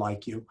place we'd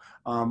like you,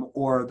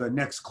 or the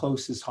next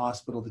closest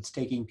hospital that's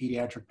taking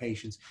pediatric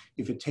patients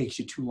if it takes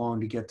you too long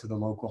to get to the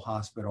local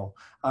hospital.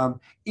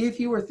 If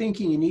you are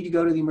thinking you need to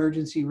go to the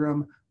emergency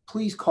room,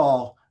 please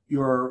call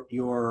your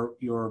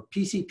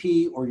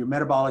PCP or your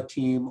metabolic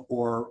team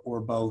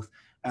or both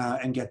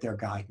and get their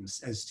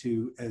guidance as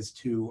to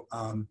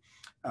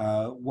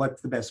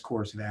what the best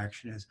course of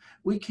action is.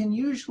 We can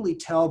usually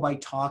tell by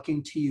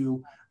talking to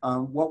you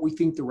what we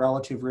think the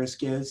relative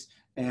risk is,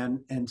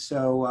 and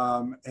so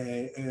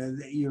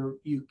your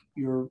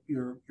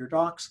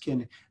docs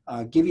can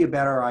give you a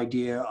better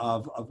idea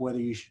of whether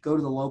you should go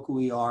to the local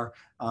ER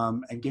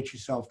and get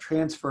yourself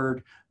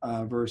transferred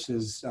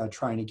versus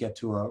trying to get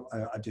to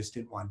a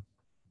distant one.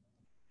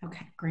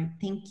 Okay, great.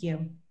 Thank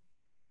you.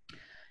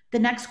 The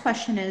next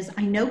question is,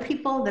 I know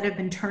people that have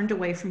been turned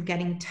away from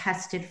getting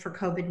tested for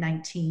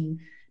COVID-19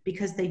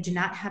 because they do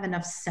not have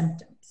enough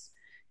symptoms.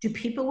 Do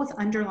people with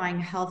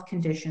underlying health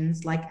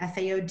conditions like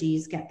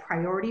FAODs get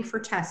priority for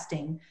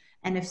testing?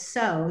 And if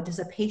so, does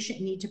a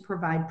patient need to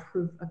provide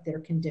proof of their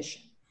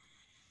condition?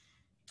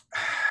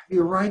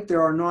 You're right,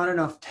 there are not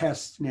enough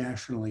tests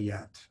nationally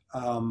yet.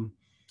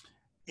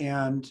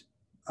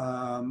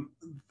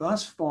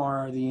 Thus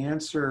far, the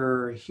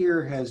answer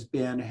here has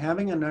been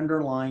having an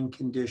underlying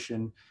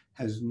condition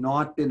has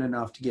not been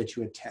enough to get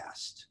you a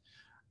test,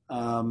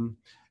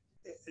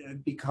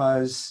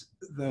 because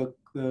the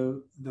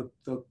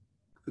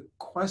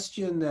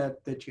question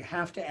that you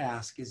have to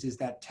ask is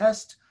that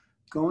test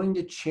going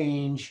to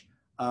change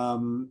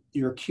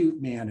your acute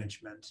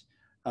management?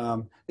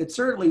 It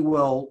certainly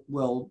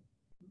will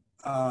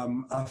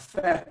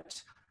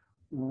affect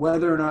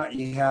whether or not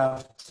you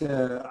have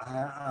to,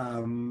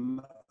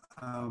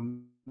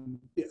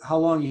 how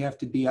long you have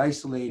to be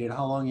isolated,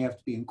 how long you have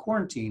to be in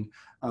quarantine.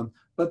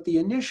 But the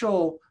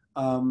initial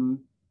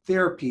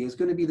therapy is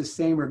going to be the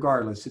same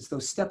regardless. It's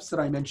those steps that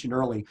I mentioned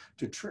earlier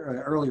to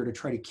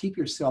try to keep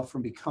yourself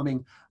from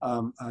becoming,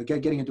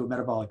 getting into a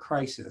metabolic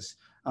crisis.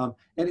 And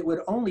it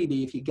would only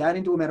be if you got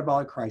into a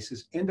metabolic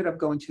crisis, ended up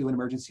going to an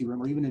emergency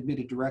room, or even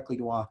admitted directly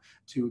to a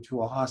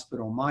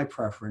hospital, my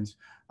preference,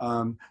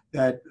 if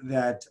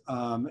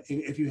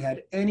you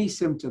had any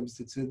symptoms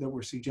that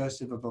were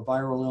suggestive of a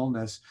viral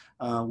illness,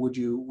 would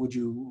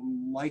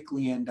you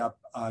likely end up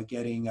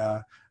getting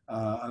a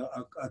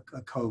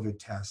COVID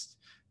test.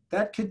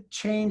 That could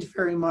change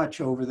very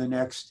much over the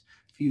next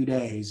few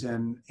days,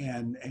 and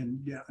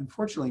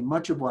unfortunately,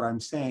 much of what I'm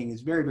saying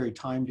is very, very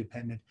time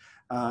dependent,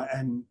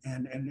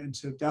 and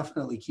so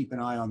definitely keep an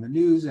eye on the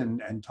news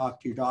and talk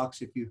to your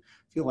docs if you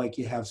feel like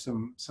you have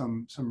some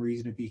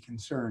reason to be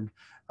concerned.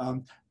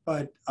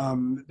 But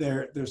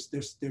there's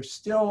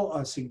still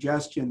a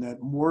suggestion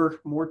that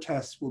more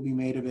tests will be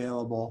made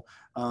available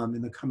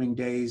in the coming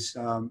days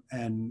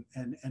and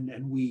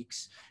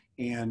weeks.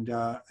 And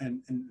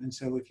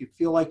so if you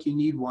feel like you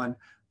need one,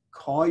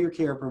 call your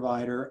care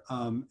provider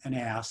and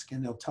ask,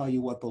 and they'll tell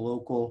you what the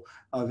local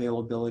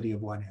availability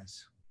of one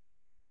is.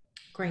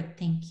 Great,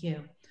 thank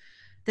you.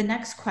 The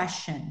next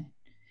question,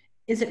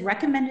 is it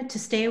recommended to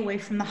stay away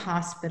from the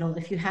hospital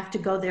if you have to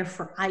go there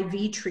for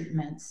IV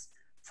treatments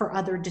for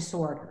other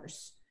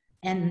disorders?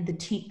 And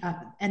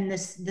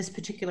this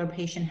particular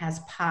patient has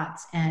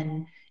POTS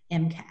and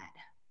MCAD.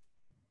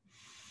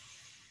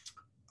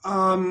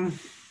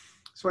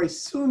 So I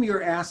assume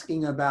you're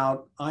asking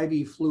about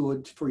IV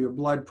fluid for your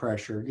blood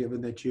pressure,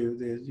 given that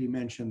you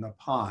mentioned the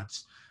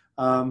POTS.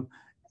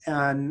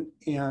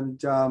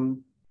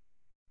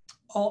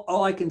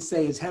 All I can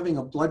say is having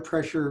a blood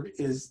pressure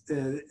that's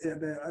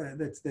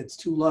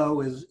too low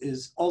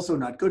is also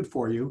not good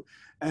for you.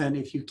 And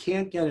if you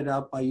can't get it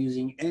up by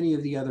using any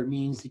of the other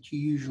means that you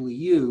usually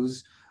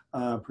use,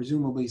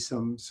 presumably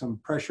some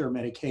pressure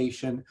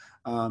medication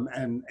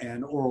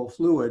and oral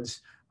fluids,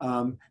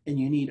 and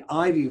you need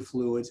IV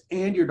fluids,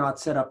 and you're not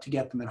set up to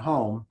get them at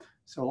home,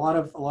 so a lot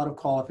of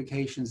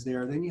qualifications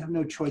there, then you have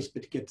no choice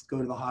but to go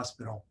to the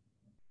hospital.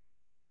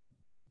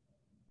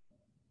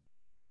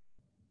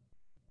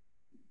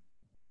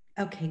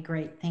 Okay,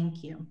 great,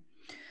 thank you.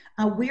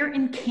 We're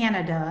in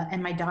Canada,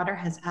 and my daughter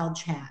has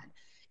Al-Chad.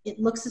 It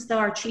looks as though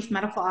our chief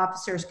medical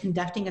officer is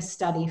conducting a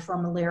study for a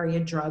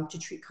malaria drug to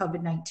treat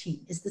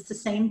COVID-19. Is this the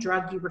same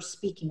drug you were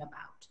speaking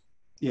about?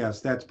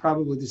 Yes, that's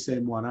probably the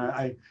same one.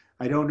 I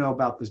don't know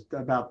about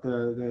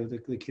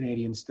the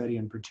Canadian study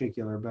in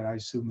particular, but I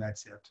assume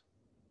that's it.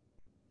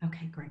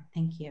 Okay, great,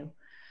 thank you.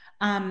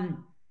 I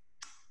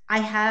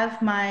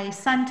have my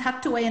son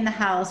tucked away in the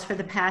house for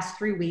the past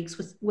 3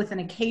 weeks with an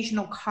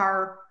occasional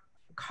car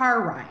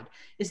ride.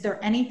 Is there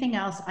anything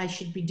else I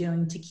should be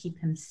doing to keep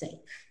him safe?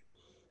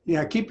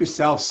 Yeah, keep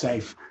yourself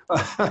safe.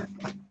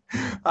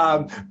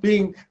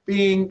 Being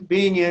in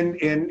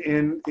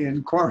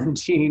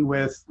quarantine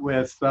with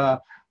a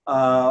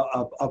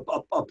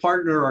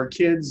partner or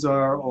kids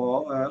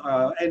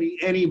or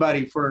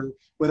anybody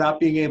without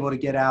being able to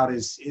get out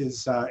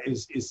is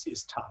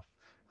tough.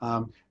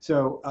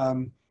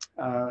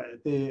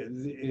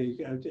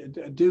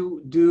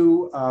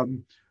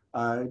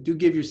 Do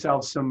give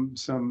yourself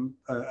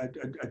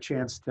a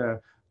chance to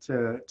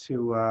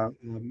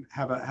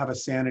have a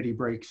sanity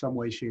break, some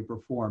way, shape, or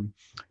form.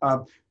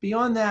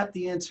 Beyond that,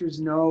 the answer is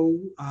no.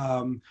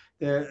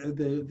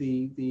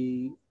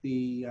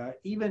 Even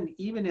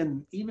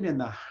in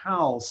the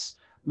house,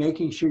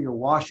 making sure you're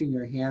washing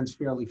your hands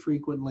fairly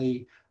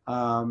frequently,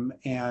 and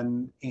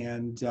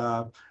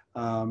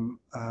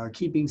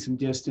keeping some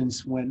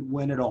distance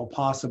when at all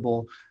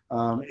possible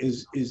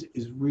is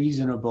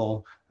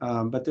reasonable.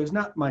 But there's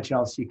not much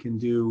else you can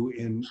do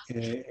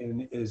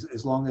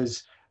as long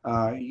as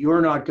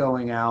you're not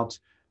going out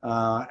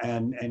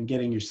and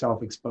getting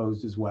yourself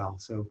exposed as well.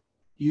 So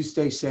you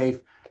stay safe,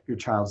 your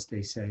child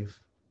stays safe.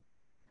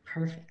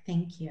 Perfect,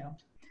 thank you.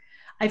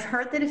 I've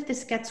heard that if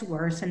this gets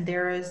worse and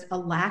there is a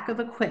lack of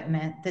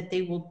equipment, that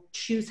they will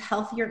choose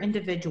healthier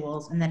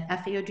individuals, and that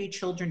FAOD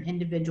children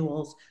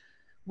individuals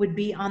would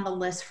be on the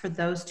list for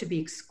those to be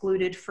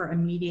excluded for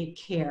immediate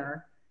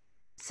care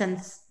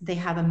since they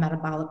have a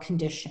metabolic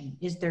condition.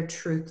 Is there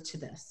truth to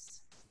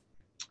this?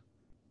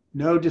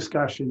 No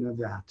discussion of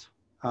that.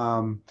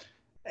 And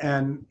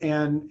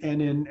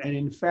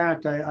in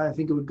fact, I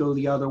think it would go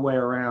the other way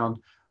around.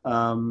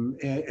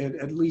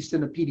 At least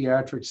in a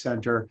pediatric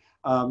center,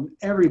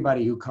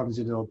 everybody who comes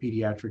into a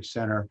pediatric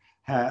center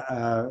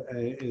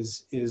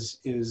is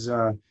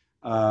a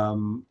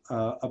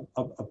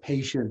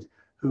patient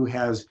who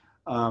has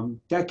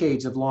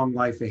decades of long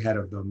life ahead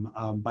of them,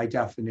 by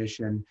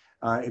definition,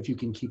 if you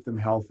can keep them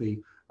healthy.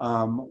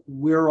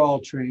 We're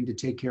all trained to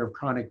take care of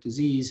chronic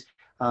disease,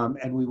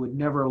 and we would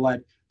never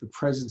let the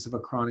presence of a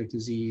chronic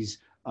disease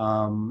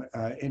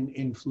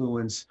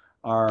influence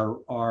our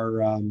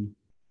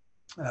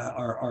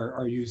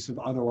use of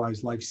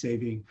otherwise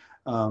life-saving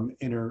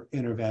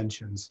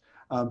interventions.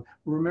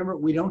 Remember,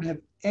 we don't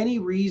have any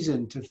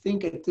reason to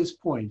think at this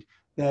point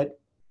that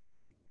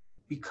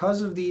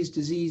because of these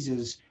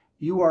diseases,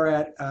 you are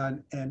at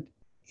an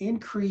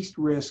increased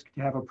risk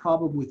to have a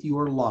problem with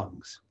your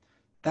lungs.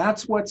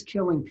 That's what's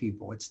killing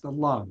people, it's the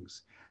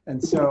lungs.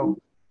 And so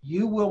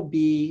you will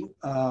be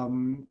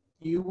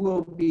you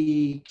will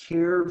be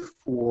cared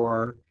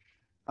for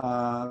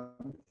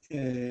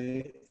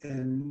in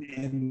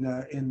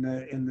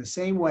the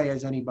same way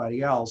as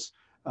anybody else,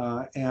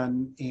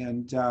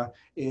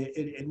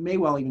 it may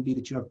well even be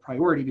that you have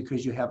priority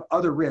because you have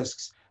other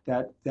risks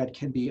that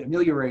can be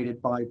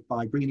ameliorated by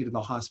bringing you to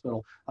the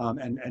hospital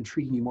and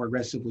treating you more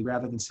aggressively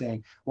rather than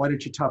saying, why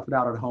don't you tough it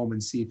out at home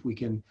and see if we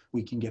can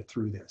get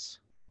through this.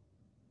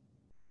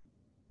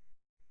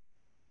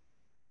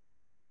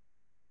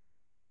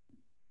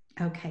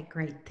 Okay,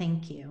 great.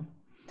 Thank you.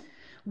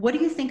 What do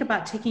you think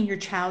about taking your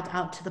child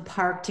out to the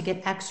park to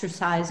get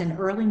exercise in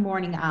early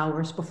morning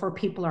hours before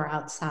people are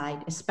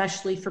outside,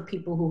 especially for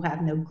people who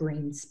have no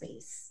green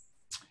space?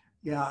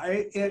 Yeah,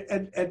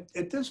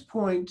 at this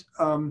point,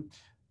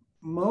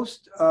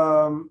 most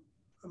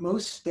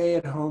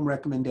stay-at-home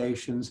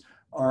recommendations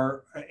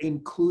are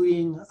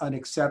including an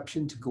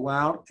exception to go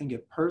out and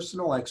get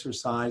personal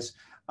exercise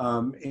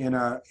in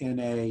a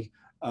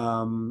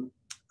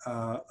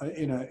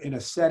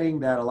setting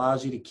that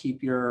allows you to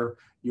keep your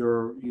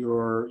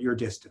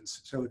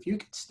distance. So if you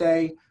can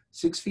stay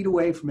 6 feet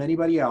away from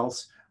anybody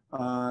else,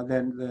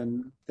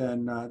 then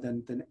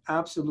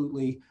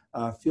absolutely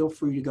feel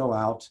free to go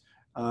out.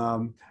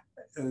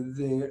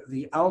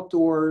 The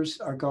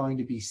outdoors are going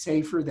to be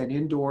safer than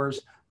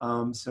indoors,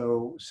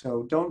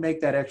 so don't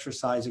make that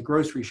exercise a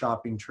grocery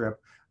shopping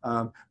trip.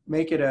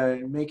 Make it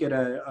a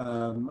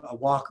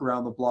walk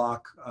around the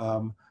block.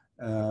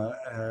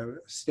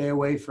 Stay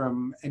away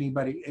from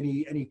anybody,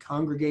 any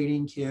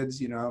congregating kids.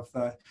 You know,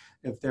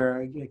 if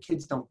they're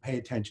kids don't pay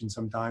attention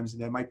sometimes,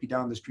 and they might be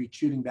down the street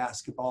shooting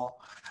basketball.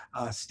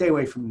 Stay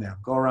away from them.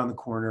 Go around the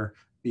corner.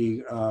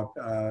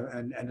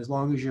 And as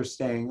long as you're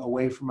staying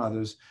away from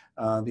others,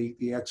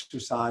 the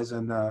exercise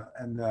and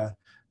the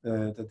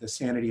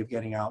sanity of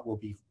getting out will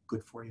be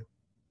good for you.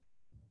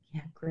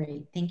 Yeah,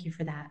 great. Thank you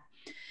for that.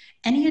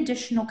 Any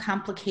additional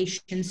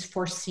complications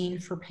foreseen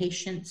for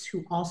patients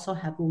who also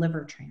have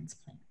liver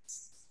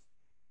transplants?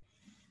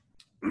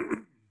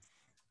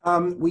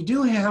 We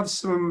do have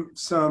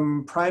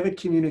some private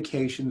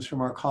communications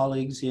from our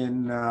colleagues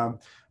in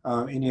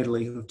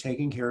Italy who have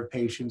taken care of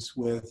patients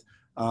with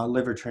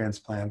liver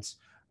transplants,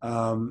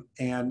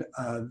 and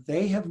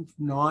they have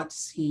not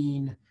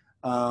seen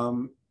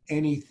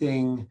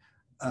anything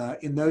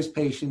in those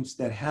patients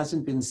that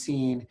hasn't been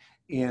seen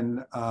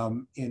in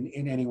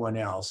anyone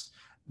else.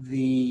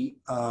 The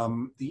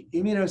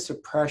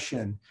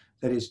immunosuppression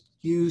that is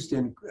used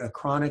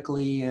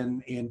chronically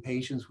in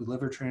patients with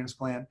liver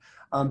transplant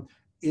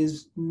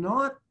is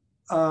not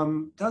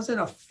doesn't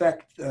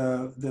affect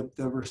the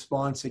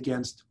response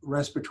against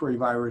respiratory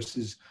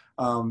viruses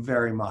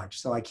very much.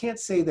 So I can't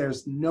say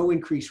there's no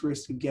increased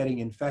risk of getting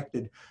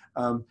infected,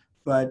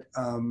 but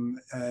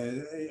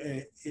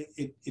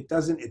it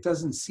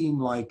doesn't seem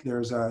like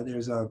there's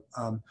a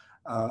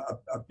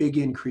big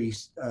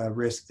increased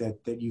risk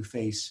that you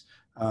face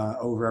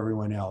over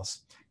everyone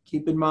else.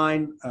 Keep in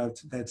mind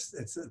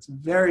it's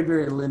very,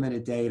 very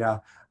limited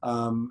data,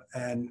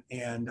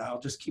 and I'll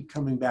just keep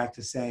coming back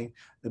to saying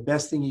the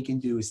best thing you can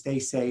do is stay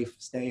safe,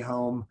 stay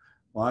home,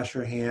 wash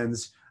your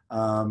hands,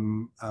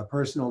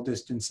 personal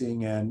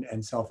distancing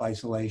and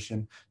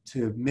self-isolation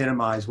to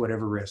minimize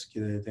whatever risk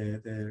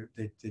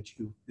that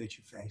you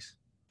face.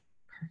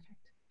 Perfect.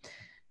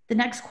 The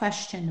next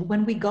question: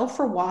 when we go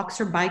for walks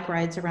or bike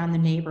rides around the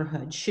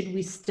neighborhood, should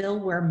we still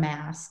wear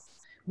masks?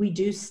 We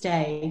do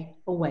stay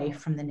away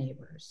from the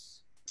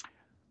neighbors.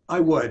 I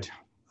would.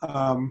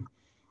 I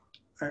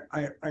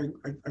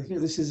think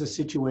this is a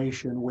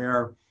situation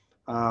where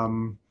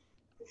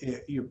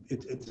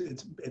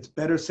it's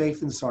better safe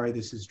than sorry.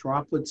 This is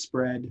droplet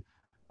spread.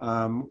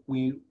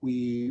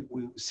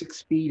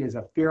 6 feet is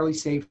a fairly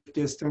safe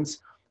distance.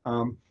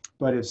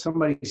 But if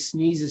somebody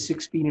sneezes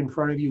 6 feet in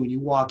front of you and you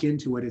walk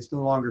into it, it's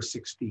no longer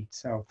 6 feet.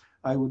 So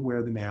I would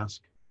wear the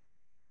mask.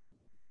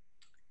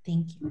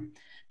 Thank you.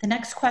 The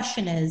next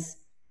question is,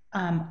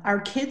 are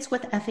kids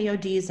with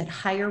FAODs at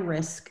higher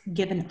risk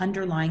given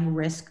underlying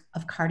risk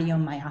of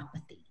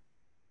cardiomyopathy?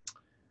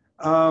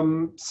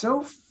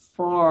 So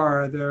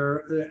far,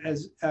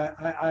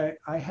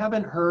 I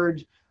haven't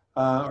heard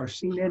or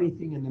seen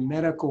anything in the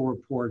medical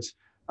reports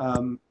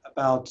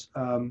about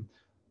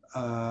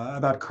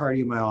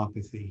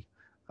cardiomyopathy.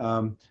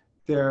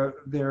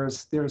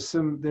 There's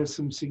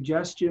some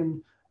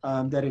suggestion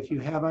that if you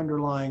have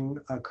underlying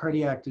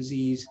cardiac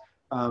disease,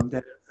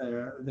 that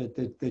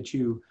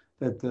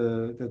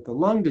the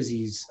lung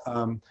disease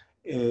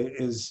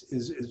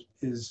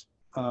is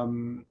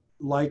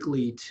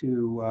likely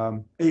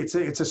to it's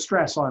a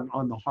stress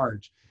on the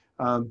heart,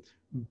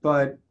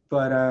 but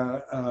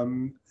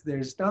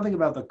there's nothing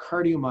about the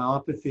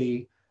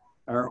cardiomyopathy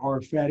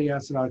or fatty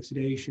acid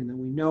oxidation that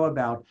we know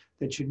about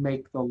that should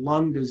make the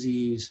lung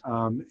disease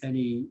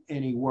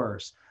any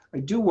worse. I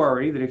do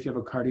worry that if you have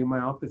a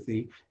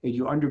cardiomyopathy and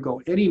you undergo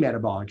any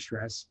metabolic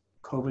stress,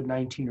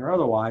 COVID-19 or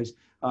otherwise,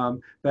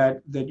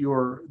 that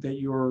your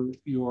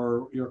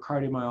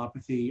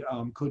cardiomyopathy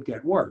could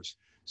get worse.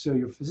 So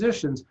your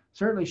physicians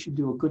certainly should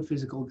do a good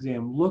physical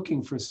exam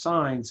looking for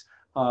signs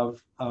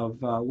of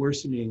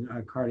worsening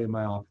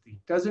cardiomyopathy.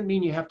 Doesn't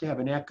mean you have to have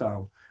an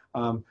echo,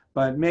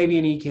 but maybe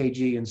an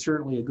EKG, and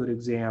certainly a good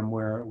exam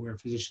where a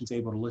physician's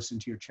able to listen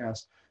to your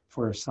chest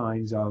for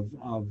signs of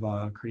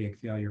cardiac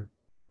failure.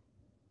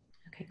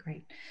 Okay,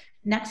 great.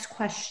 Next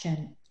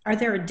question. Are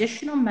there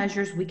additional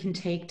measures we can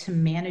take to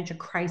manage a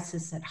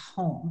crisis at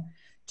home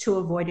to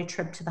avoid a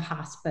trip to the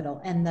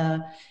hospital? And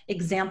the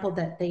example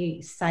that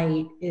they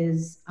cite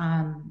is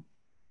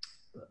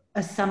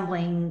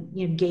assembling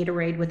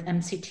Gatorade with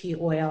MCT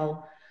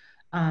oil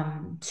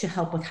to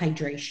help with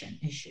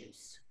hydration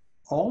issues.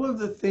 All of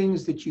the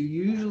things that you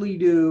usually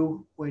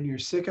do when you're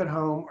sick at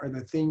home are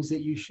the things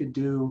that you should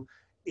do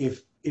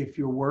if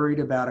you're worried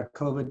about a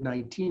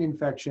COVID-19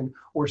 infection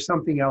or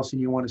something else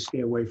and you want to stay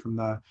away from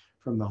the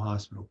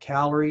hospital.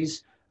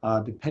 Calories,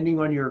 depending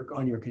on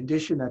your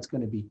condition, that's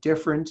going to be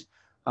different.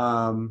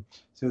 So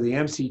the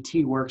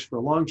MCT works for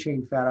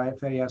long-chain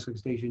fatty acid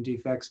oxidation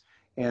defects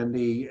and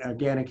the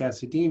organic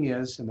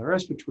acidemias and the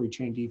respiratory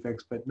chain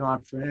defects, but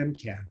not for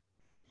MCAD.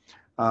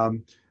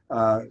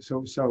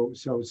 So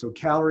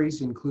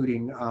calories,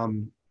 including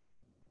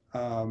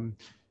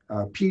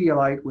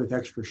Pedialyte with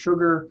extra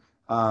sugar,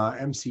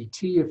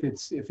 MCT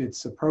if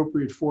it's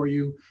appropriate for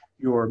you,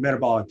 your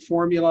metabolic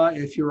formula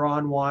if you're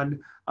on one,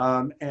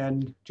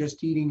 and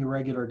just eating a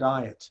regular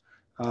diet.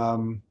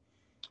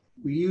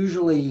 We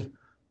usually,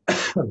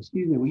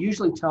 we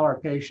usually tell our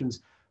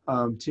patients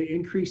to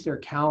increase their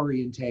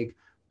calorie intake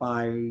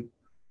by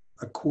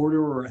a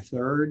quarter or a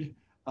third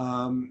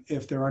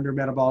if they're under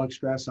metabolic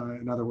stress.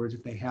 In other words,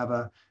 if they have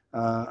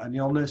an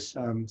illness.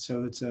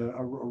 So it's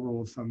a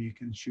rule of thumb you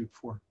can shoot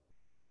for.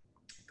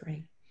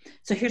 Great.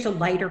 So here's a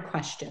lighter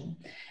question.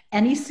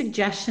 Any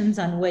suggestions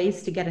on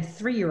ways to get a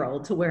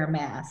 3-year-old to wear a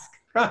mask?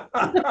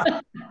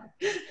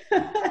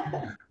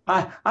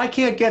 I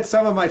can't get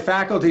some of my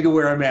faculty to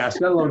wear a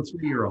mask, let alone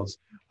 3-year-olds.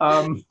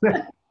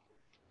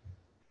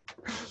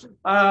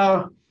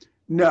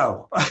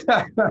 No.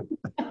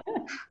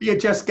 You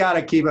just got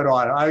to keep it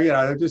on.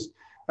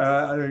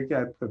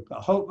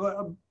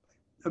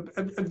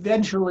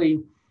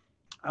 Eventually,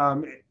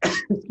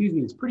 excuse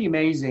me, it's pretty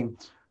amazing.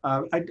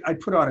 I'd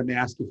put on a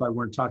mask if I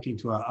weren't talking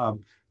to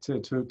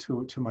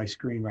my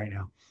screen right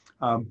now.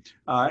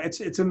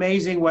 It's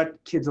amazing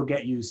what kids will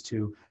get used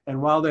to,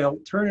 and while they'll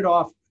turn it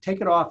off,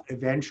 take it off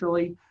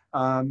eventually,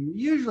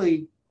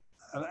 usually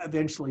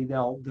eventually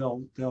they'll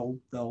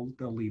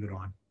leave it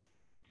on.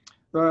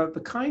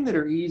 The kind that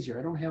are easier,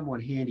 I don't have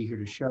one handy here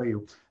to show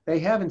you. They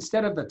have,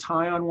 instead of the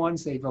tie-on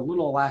ones, they have a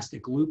little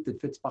elastic loop that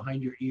fits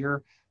behind your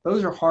ear.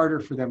 Those are harder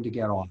for them to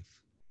get off.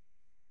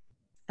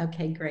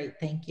 Okay, great,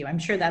 thank you. I'm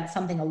sure that's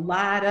something a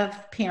lot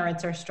of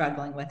parents are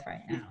struggling with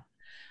right now.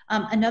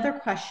 Another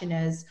question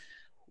is,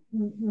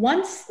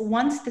 once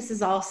this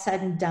is all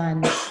said and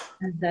done,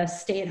 and the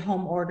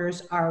stay-at-home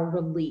orders are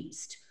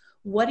released,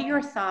 what are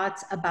your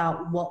thoughts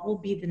about what will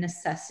be the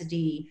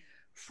necessity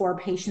for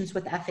patients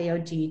with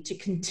FAOD to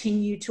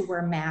continue to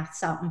wear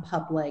masks out in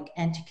public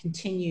and to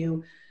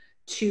continue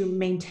to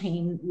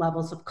maintain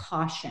levels of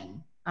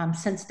caution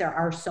since there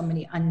are so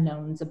many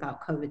unknowns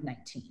about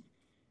COVID-19?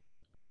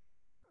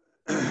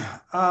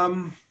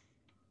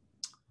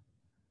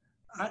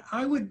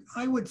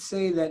 I would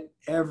say that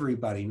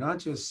everybody, not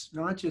just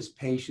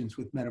patients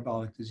with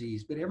metabolic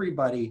disease, but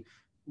everybody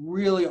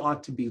really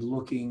ought to be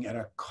looking at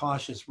a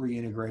cautious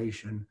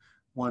reintegration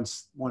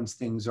once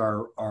things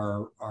are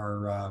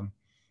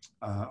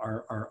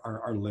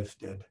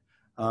lifted.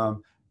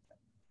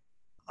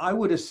 I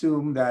would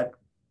assume that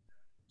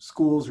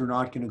schools are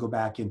not going to go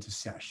back into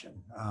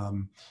session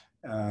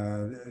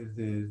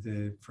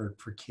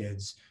for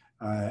kids.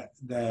 You're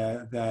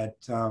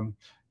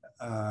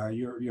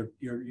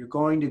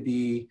going to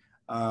be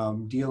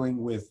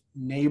dealing with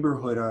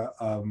neighborhood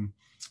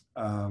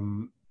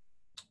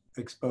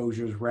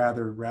exposures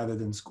rather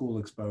than school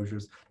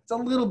exposures. It's a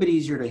little bit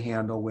easier to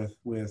handle with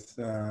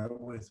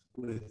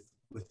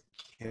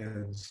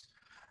kids.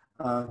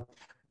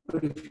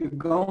 But if you're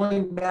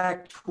going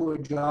back to a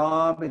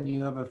job and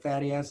you have a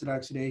fatty acid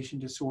oxidation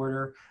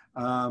disorder,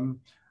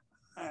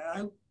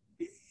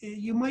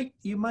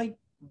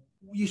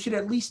 you should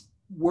at least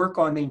work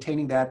on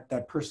maintaining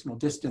that personal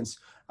distance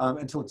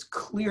until it's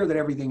clear that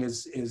everything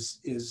is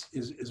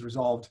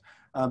resolved.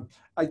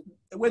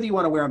 Whether you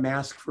want to wear a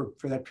mask for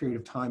that period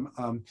of time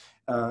or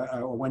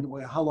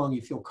how long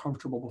you feel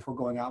comfortable before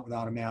going out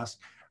without a mask,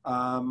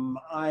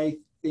 I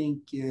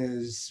think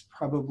is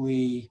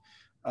probably,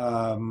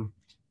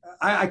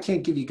 I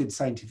can't give you good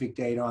scientific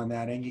data on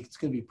that, and it's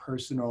going to be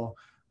personal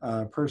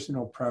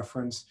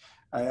preference.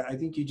 I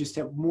think you just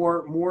have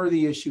more of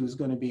the issue is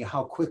going to be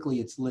how quickly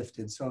it's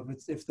lifted. So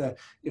if the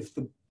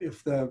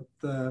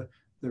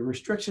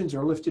restrictions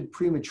are lifted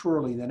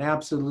prematurely, then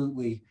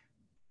absolutely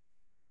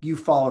you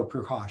follow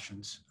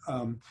precautions.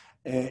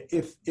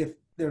 If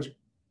there's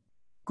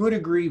good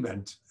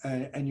agreement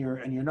and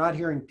you're not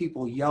hearing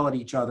people yell at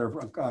each other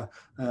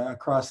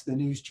across the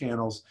news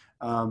channels,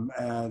 then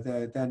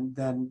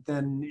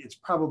it's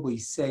probably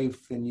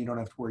safe and you don't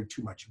have to worry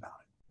too much about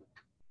it.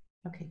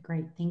 Okay,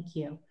 great, thank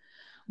you.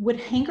 Would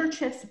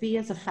handkerchiefs be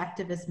as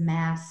effective as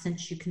masks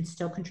since you can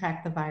still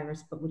contract the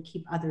virus but would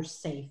keep others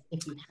safe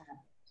if you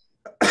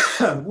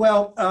had?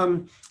 Well,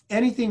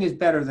 anything is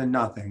better than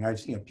nothing. I've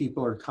seen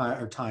people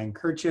are tying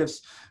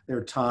kerchiefs,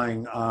 they're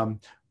tying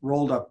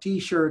rolled up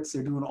T-shirts,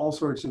 they're doing all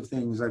sorts of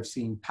things. I've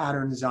seen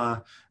patterns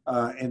on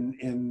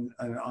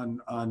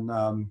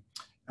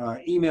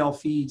email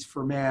feeds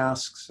for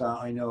masks.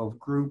 I know of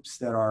groups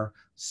that are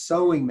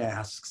sewing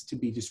masks to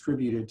be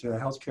distributed to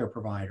healthcare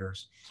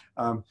providers.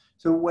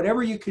 So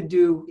whatever you can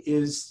do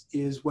is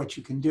what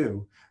you can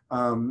do.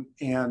 I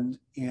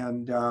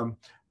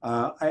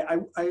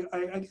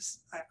guess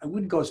I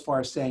wouldn't go as far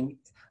as saying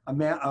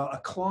a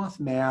cloth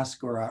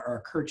mask or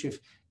a kerchief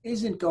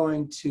isn't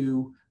going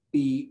to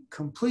be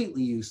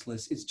completely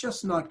useless. It's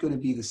just not going to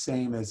be the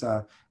same as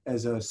a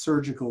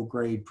surgical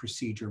grade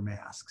procedure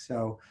mask.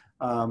 So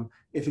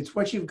if it's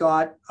what you've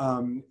got,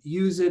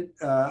 use it.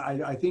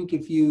 I think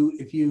if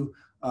you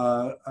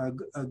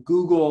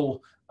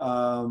Google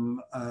a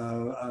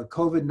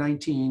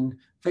COVID-19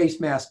 face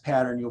mask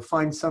pattern, you'll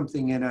find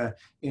something in an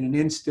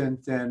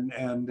instant.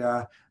 And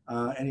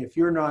if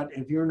you're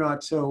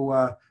not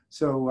so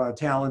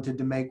talented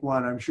to make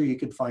one, I'm sure you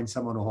could find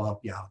someone who will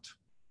help you out.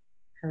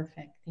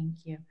 Perfect,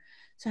 thank you.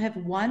 So I have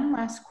one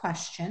last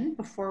question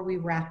before we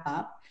wrap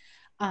up,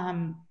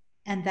 and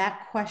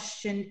that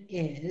question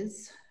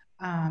is,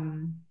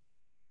 hang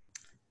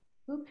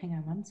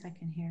on one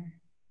second here.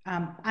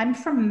 I'm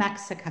from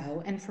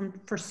Mexico, and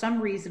for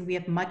some reason we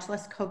have much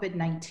less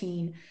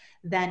COVID-19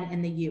 than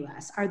in the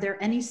US. Are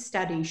there any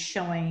studies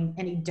showing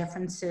any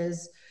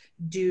differences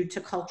due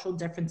to cultural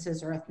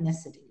differences or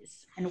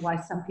ethnicities, and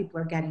why some people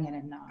are getting it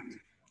and not?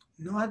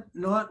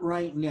 Not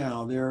right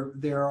now.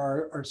 There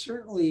are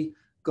certainly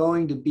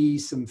going to be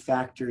some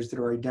factors that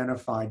are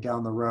identified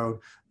down the road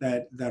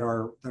that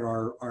are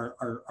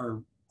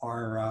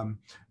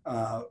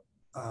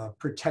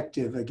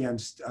protective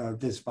against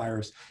this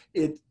virus.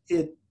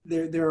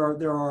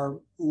 There are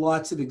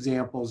lots of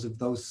examples of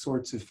those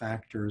sorts of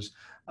factors.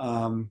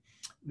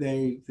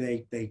 They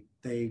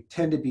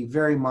tend to be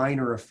very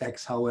minor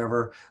effects,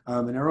 however,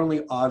 and they're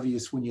only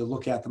obvious when you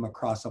look at them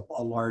across a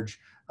large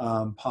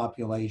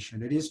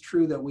population. It is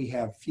true that we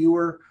have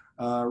fewer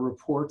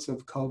reports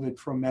of COVID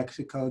from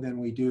Mexico than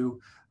we do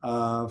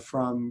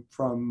from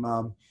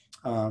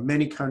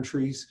many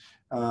countries.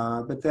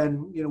 But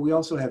then, we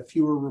also have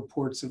fewer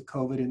reports of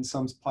COVID in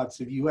some parts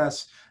of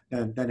U.S.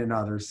 than in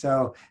others.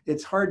 So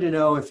it's hard to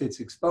know if it's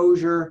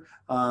exposure,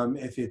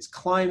 if it's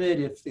climate,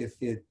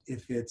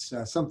 if it's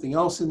something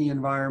else in the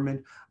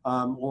environment,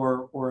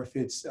 or if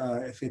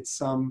it's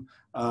some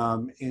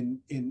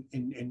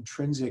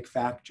intrinsic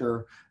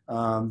factor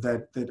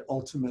that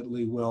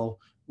ultimately will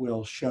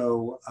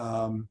show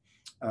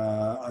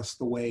us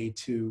the way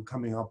to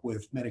coming up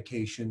with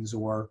medications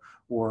or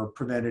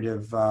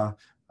preventative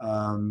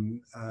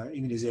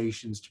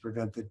immunizations to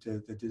prevent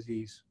the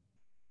disease.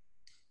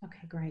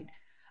 Okay, great.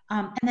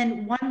 And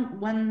then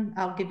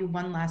I'll give you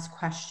one last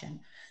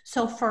question.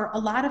 So for a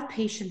lot of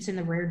patients in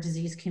the rare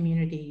disease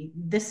community,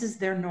 this is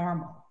their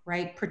normal,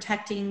 right?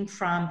 Protecting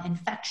from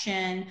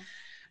infection,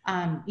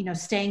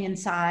 staying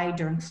inside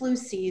during flu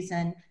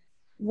season.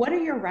 What are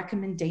your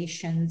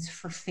recommendations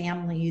for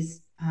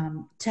families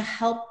to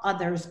help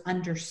others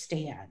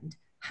understand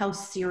how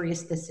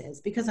serious this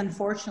is? Because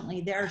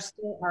unfortunately, there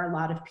still are a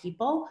lot of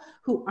people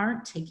who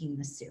aren't taking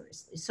this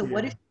seriously. So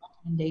what is your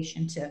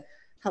recommendation to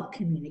help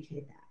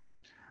communicate that?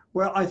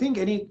 Well, I think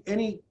any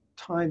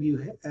time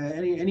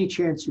any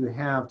chance you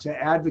have to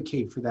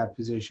advocate for that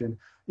position,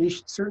 you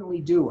should certainly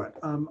do it.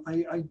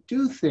 I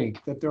do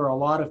think that there are a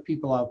lot of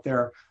people out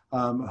there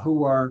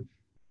who are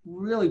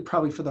really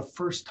probably for the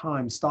first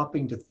time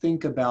stopping to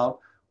think about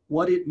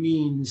what it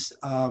means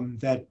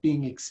that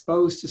being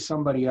exposed to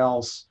somebody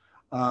else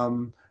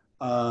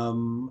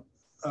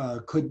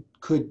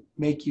could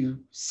make you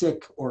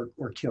sick or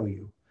kill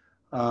you.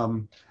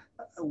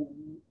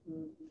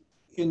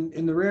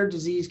 In the rare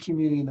disease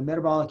community, in the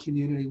metabolic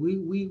community,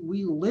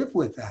 we live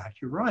with that.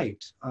 You're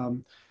right,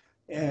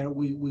 and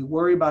we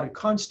worry about it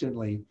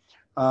constantly,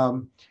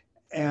 and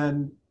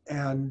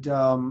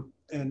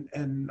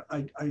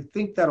I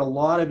think that a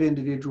lot of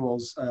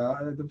individuals,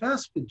 the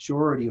vast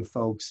majority of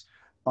folks,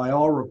 by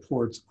all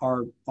reports,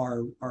 are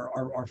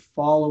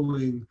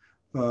following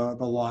the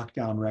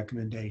lockdown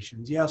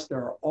recommendations. Yes, there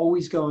are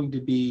always going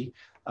to be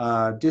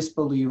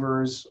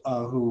disbelievers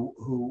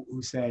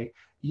who say,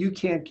 you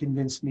can't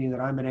convince me that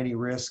I'm at any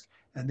risk,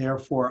 and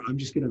therefore I'm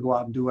just going to go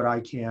out and do what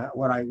I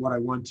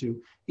want to,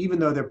 even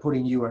though they're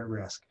putting you at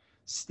risk.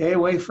 Stay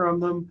away from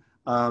them,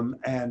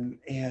 and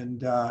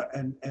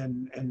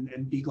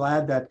be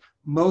glad that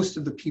most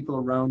of the people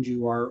around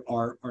you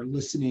are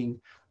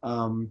listening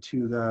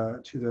to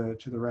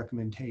the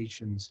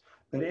recommendations.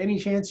 But any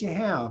chance you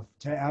have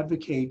to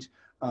advocate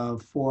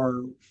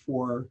for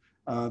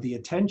the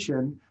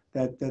attention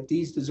that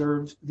these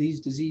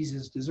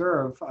diseases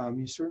deserve,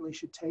 you certainly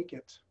should take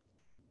it.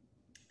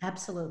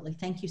 Absolutely.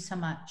 Thank you so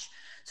much.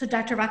 So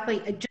Dr.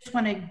 Vockley, I just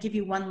want to give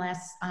you one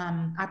last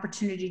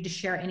opportunity to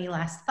share any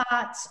last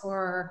thoughts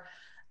or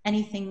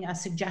anything,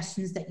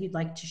 suggestions that you'd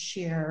like to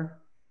share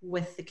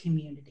with the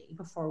community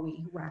before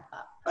we wrap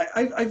up?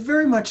 I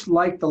very much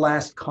like the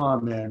last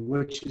comment,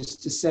 which is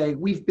to say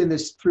we've been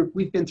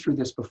through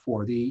this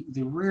before. The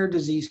rare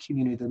disease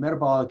community, the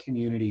metabolic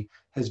community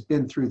has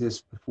been through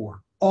this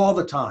before all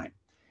the time.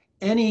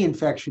 Any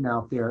infection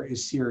out there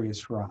is serious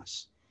for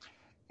us,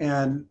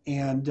 and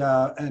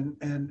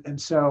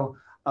so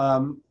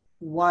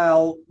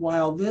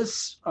while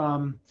this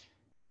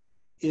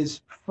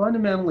is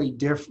fundamentally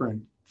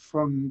different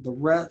from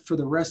for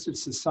the rest of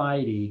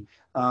society,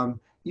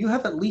 you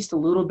have at least a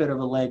little bit of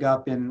a leg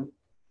up in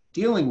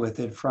dealing with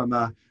it from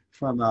a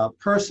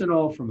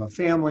personal, from a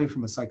family,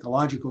 from a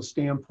psychological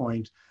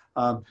standpoint,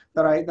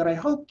 that I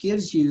hope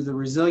gives you the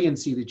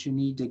resiliency that you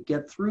need to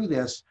get through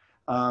this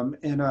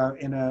in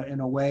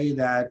a way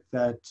that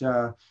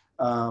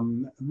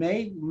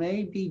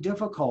may be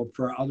difficult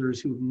for others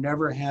who've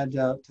never had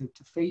to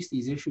face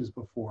these issues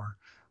before.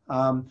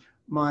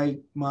 My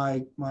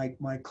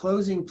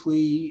closing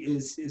plea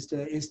is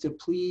to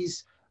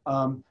please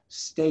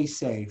stay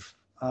safe.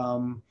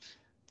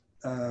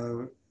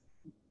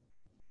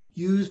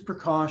 Use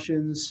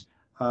precautions,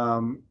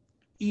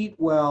 eat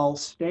well,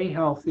 stay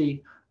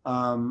healthy,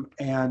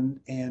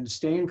 and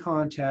stay in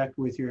contact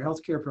with your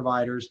healthcare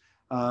providers.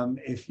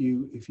 If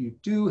you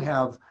do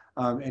have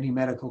any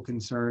medical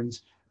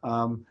concerns,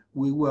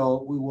 we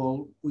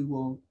will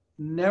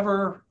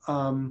never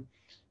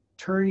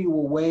turn you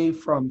away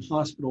from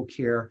hospital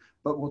care,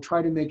 but we'll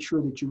try to make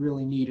sure that you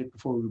really need it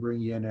before we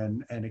bring you in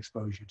and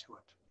expose you to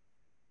it.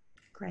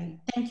 Great.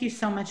 Thank you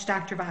so much,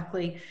 Dr.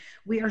 Vockley.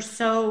 We are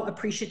so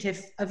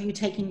appreciative of you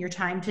taking your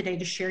time today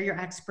to share your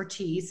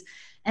expertise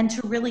and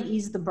to really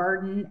ease the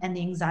burden and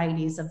the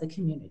anxieties of the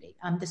community.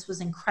 This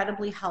was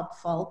incredibly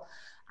helpful.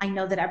 I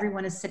know that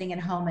everyone is sitting at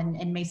home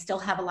and may still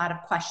have a lot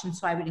of questions,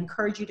 so I would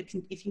encourage you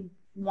to, if you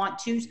want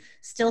to,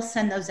 still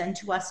send those in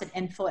to us at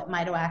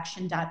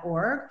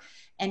info@mitoaction.org,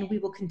 and we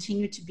will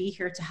continue to be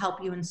here to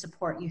help you and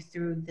support you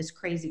through this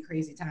crazy,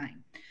 crazy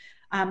time.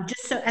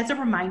 Just so as a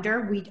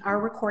reminder, we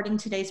are recording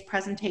today's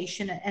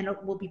presentation and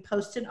it will be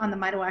posted on the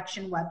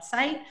MitoAction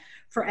website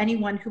for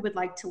anyone who would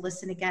like to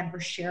listen again or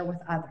share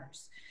with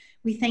others.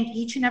 We thank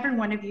each and every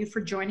one of you for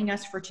joining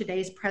us for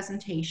today's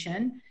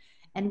presentation,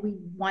 and we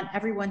want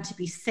everyone to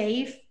be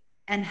safe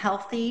and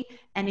healthy,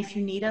 and if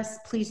you need us,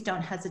 please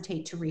don't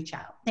hesitate to reach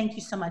out. Thank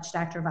you so much,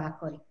 Dr.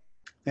 Vockley.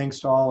 Thanks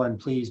to all, and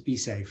please be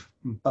safe.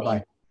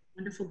 Bye-bye.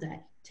 Wonderful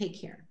day.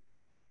 Take care.